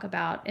to talk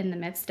about in the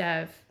midst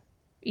of,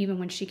 even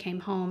when she came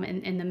home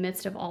and in the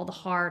midst of all the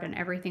hard and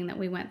everything that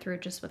we went through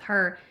just with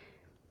her.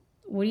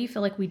 What do you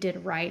feel like we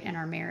did right in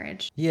our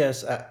marriage?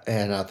 Yes,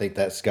 and I think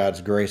that's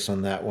God's grace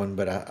on that one.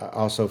 But I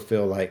also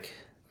feel like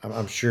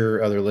I'm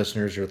sure other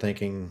listeners are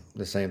thinking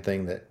the same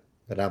thing that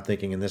I'm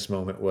thinking in this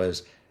moment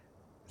was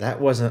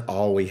that wasn't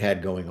all we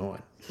had going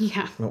on.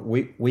 Yeah.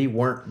 We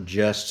weren't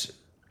just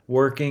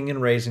working and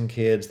raising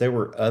kids. There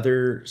were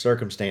other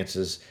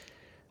circumstances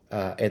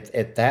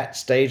at that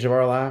stage of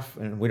our life,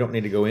 and we don't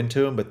need to go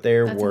into them. But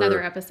there That's were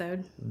another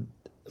episode.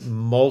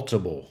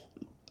 multiple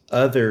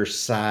other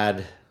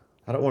side,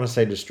 I don't want to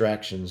say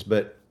distractions,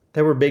 but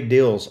they were big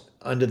deals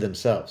unto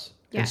themselves.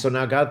 Yeah. And so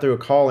now God threw a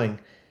calling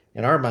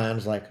in our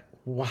minds like,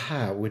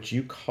 why would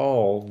you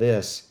call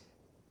this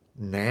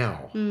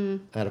now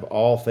out of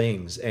all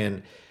things?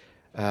 And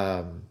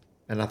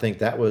I think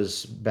that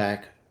was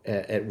back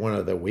at one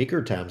of the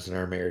weaker times in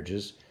our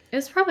marriages. It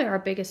was probably our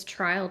biggest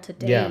trial to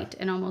date Yeah.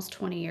 in almost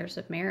 20 years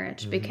of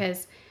marriage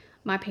because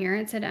my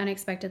parents had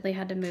unexpectedly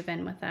had to move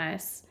in with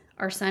us.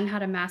 Our son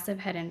had a massive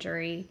head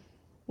injury.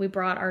 We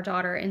brought our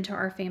daughter into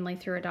our family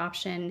through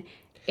adoption,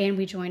 and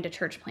we joined a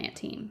church plant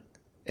team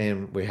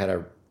And we had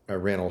a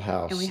rental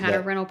house. And we had a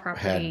that rental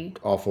property. Had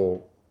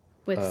awful,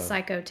 with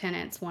psycho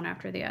tenants, one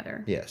after the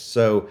other. yes.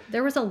 So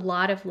There was a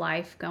lot of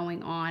life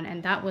going on,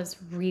 and that was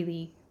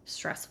really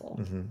stressful.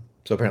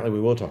 So apparently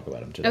we will talk about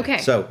them today. Okay.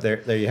 So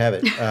there you have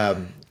it.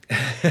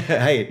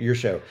 Hey, your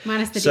show.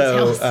 Minus the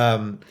details.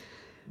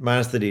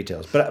 Minus the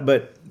details.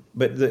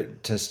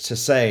 To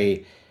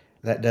say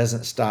that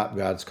doesn't stop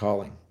God's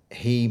calling.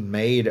 He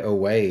made a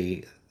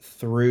way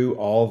through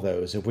all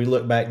those. If we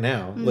look back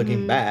now,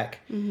 looking back,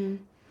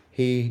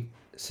 he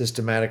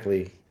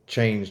systematically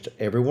changed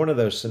every one of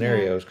those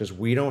scenarios because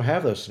we don't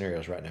have those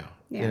scenarios right now.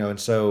 Yeah. You know, and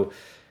so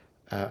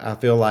I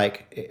feel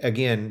like,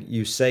 again,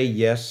 you say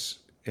yes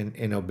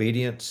in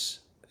obedience,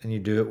 and you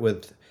do it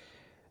with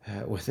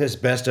as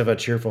best of a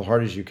cheerful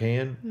heart as you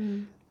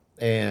can,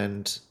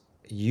 and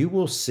you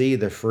will see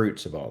the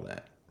fruits of all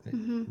that.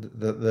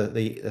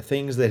 The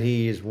things that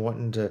he is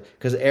wanting to,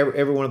 because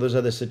every one of those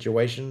other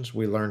situations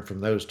we learned from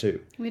those too.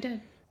 We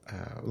did.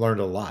 Learned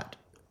a lot.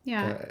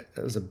 Yeah.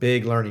 It was a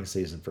big learning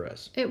season for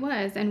us. It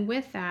was. And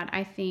with that,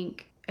 I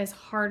think as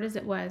hard as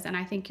it was, and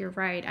I think you're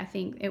right, I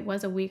think it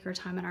was a weaker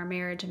time in our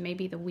marriage and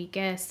maybe the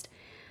weakest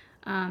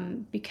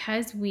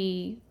because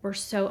we were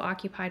so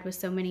occupied with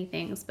so many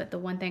things. But the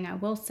one thing I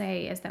will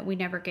say is that we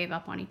never gave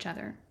up on each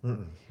other.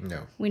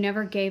 No. We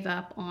never gave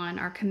up on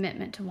our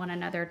commitment to one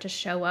another, to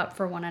show up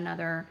for one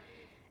another.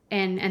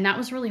 And that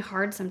was really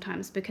hard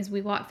sometimes because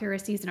we walked through a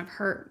season of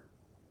hurt,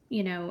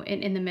 you know,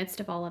 in the midst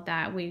of all of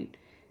that.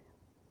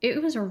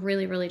 It was a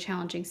really, really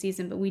challenging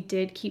season, but we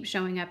did keep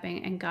showing up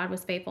and God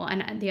was faithful.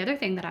 And the other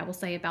thing that I will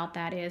say about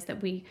that is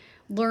that we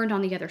learned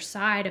on the other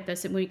side of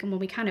this, and when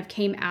we kind of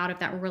came out of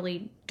that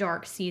really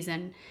dark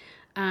season,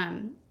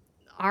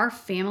 our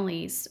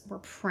families were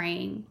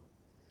praying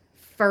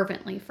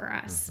fervently for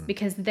us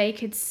because they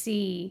could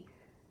see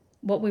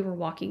what we were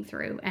walking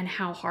through and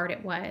how hard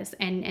it was.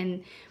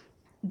 And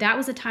that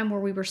was a time where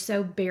we were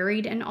so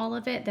buried in all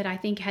of it that I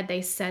think had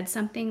they said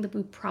something that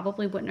we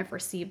probably wouldn't have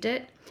received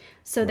it.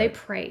 So they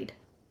prayed.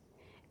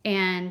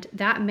 And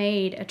that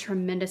made a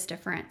tremendous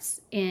difference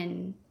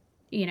in,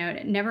 you know,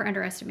 never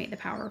underestimate the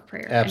power of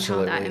prayer.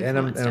 Absolutely. And how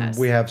that influenced us.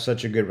 We have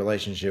such a good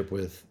relationship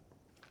with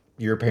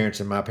your parents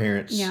and my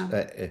parents.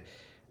 Yeah.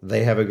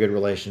 They have a good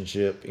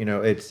relationship. You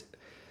know,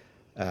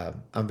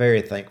 I'm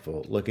very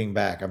thankful looking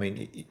back. I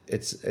mean,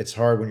 it's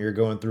hard when you're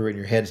going through it and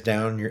your head's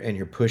down and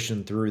you're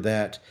pushing through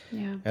that.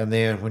 Yeah. And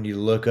then when you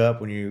look up,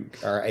 when you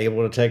are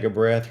able to take a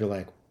breath, you're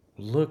like,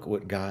 look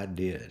what God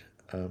did.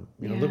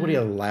 Look what he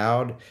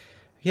allowed.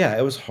 Yeah,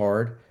 it was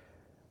hard,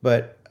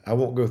 but I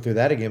won't go through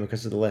that again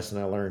because of the lesson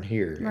I learned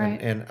here.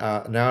 Right. And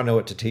now I know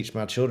what to teach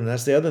my children.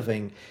 That's the other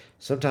thing.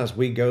 Sometimes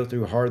we go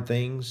through hard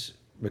things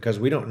because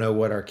we don't know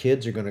what our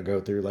kids are going to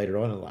go through later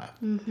on in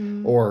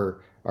life,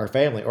 or our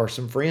family, or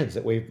some friends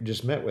that we've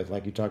just met with,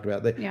 like you talked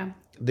about.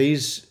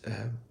 These,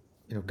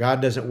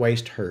 God doesn't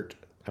waste hurt.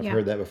 I've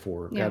heard that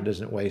before. Yeah. God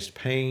doesn't waste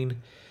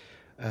pain.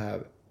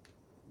 God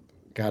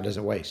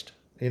doesn't waste.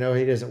 He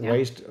doesn't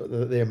waste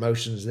the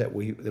emotions that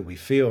we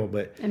feel.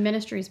 But And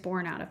ministry is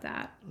born out of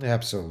that.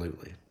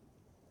 absolutely,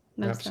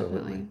 Most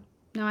definitely.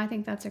 No, I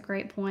think that's a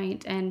great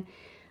point. And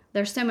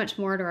there's so much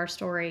more to our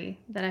story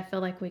that I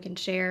feel like we can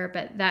share,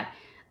 but that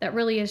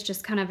really is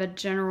just kind of a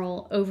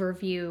general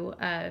overview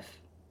of,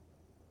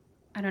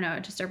 I don't know,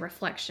 just a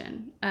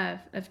reflection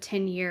of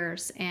 10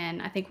 years. And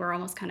I think we're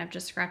almost kind of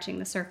just scratching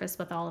the surface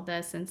with all of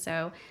this. And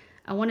so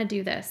I want to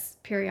do this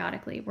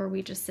periodically where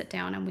we just sit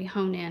down and we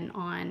hone in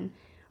on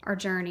our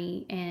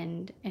journey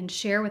and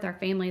share with our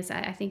families.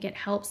 I think it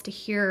helps to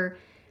hear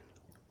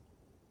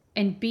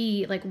and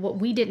be like, what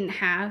we didn't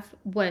have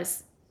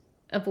was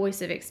a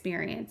voice of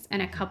experience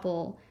and a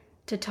couple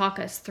to talk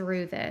us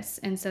through this.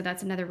 And so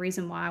that's another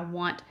reason why I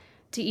want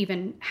to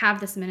even have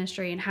this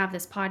ministry and have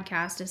this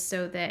podcast, is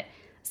so that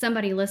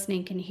somebody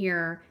listening can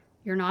hear,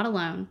 you're not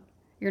alone.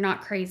 You're not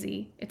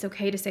crazy. It's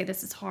okay to say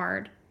this is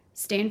hard.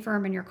 stand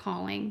firm in your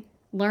calling,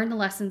 learn the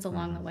lessons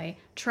along the way,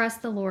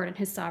 trust the Lord and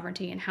his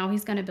sovereignty and how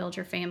he's going to build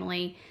your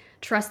family,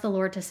 trust the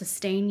Lord to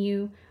sustain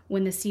you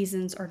when the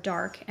seasons are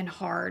dark and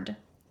hard,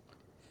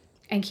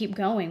 and keep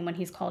going when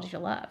he's called you to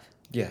love.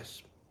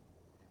 Yes.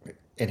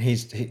 And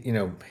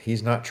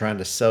he's not trying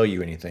to sell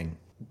you anything.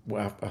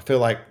 Well, I feel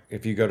like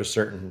if you go to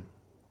certain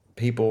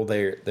people,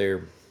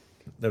 they'll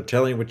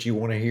tell you what you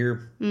want to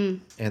hear,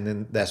 and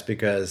then that's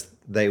because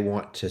they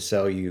want to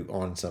sell you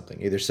on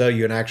something, either sell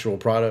you an actual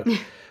product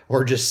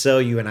or just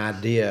sell you an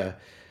idea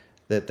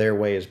that their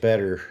way is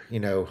better.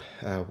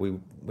 We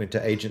went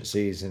to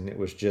agencies and it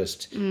was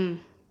just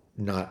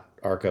not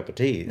our cup of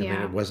tea. I mean,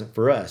 it wasn't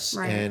for us.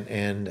 Right.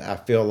 And I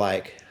feel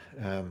like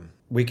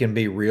we can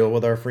be real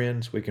with our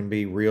friends. We can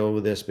be real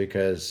with this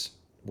because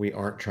we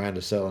aren't trying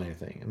to sell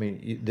anything. I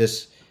mean,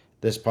 this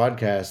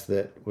podcast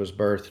that was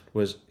birthed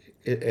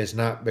it's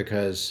not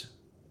because,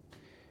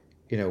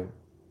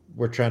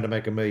 we're trying to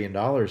make $1 million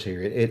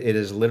here. It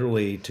is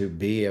literally to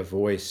be a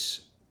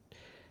voice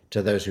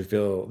to those who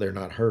feel they're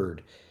not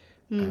heard.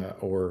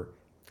 Or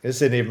this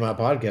isn't even my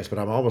podcast, but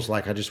I'm almost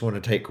like, I just want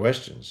to take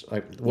questions.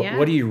 Like,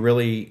 what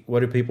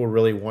do people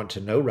really want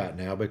to know right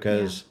now?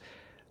 Because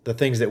the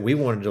things that we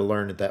wanted to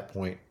learn at that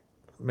point,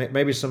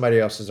 maybe somebody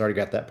else has already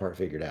got that part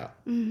figured out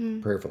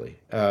prayerfully.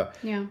 But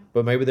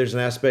maybe there's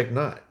an aspect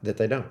that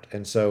they don't.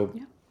 And so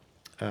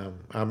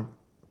I'm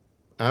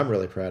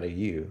really proud of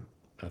you.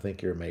 I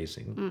think you're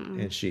amazing,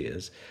 and she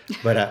is.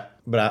 But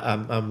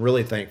I'm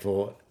really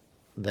thankful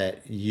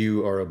that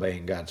you are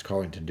obeying God's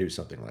calling to do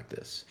something like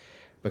this,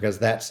 because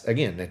that's,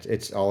 again,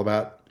 it's all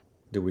about,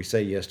 do we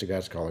say yes to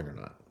God's calling or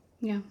not?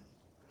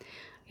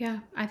 Yeah,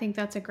 I think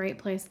that's a great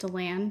place to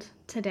land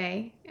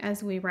today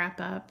as we wrap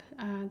up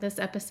this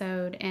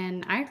episode.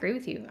 And I agree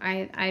with you.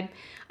 I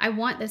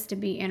want this to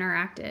be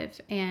interactive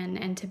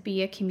and to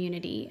be a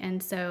community.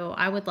 And so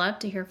I would love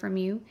to hear from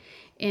you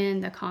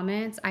in the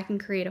comments. I can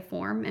create a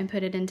form and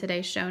put it in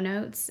today's show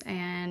notes,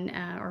 and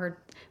or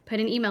put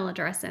an email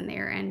address in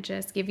there and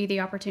just give you the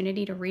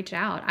opportunity to reach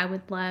out. I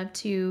would love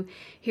to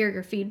hear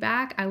your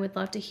feedback. I would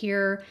love to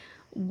hear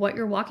what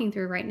you're walking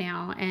through right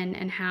now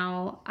and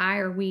how I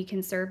or we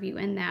can serve you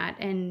in that.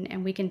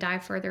 And we can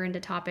dive further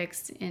into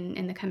topics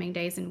in the coming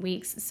days and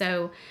weeks.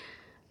 So,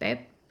 babe,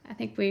 I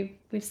think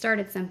we've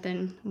started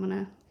something. We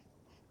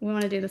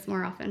want to do this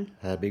more often.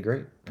 That'd be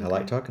great. Okay. I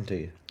like talking to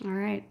you. All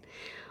right.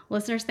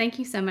 Listeners, thank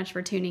you so much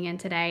for tuning in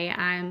today.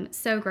 I'm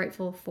so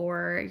grateful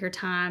for your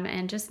time,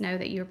 and just know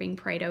that you're being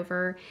prayed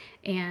over.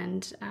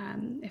 And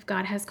if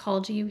God has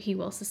called you, he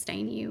will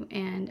sustain you,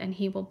 and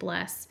he will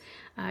bless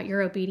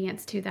your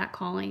obedience to that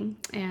calling.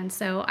 And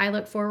so I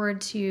look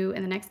forward to,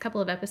 in the next couple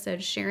of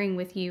episodes, sharing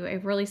with you a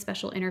really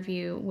special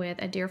interview with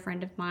a dear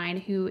friend of mine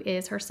who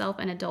is herself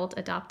an adult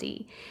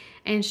adoptee.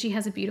 And she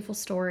has a beautiful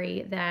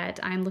story that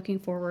I'm looking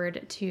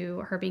forward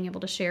to her being able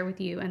to share with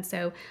you. And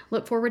so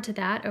look forward to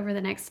that over the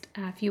next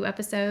few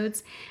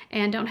episodes.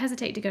 And don't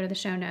hesitate to go to the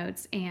show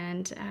notes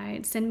and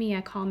send me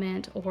a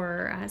comment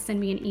or send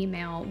me an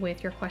email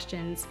with your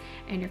questions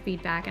and your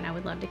feedback. And I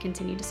would love to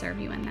continue to serve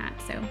you in that.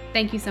 So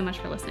thank you so much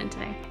for listening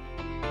today.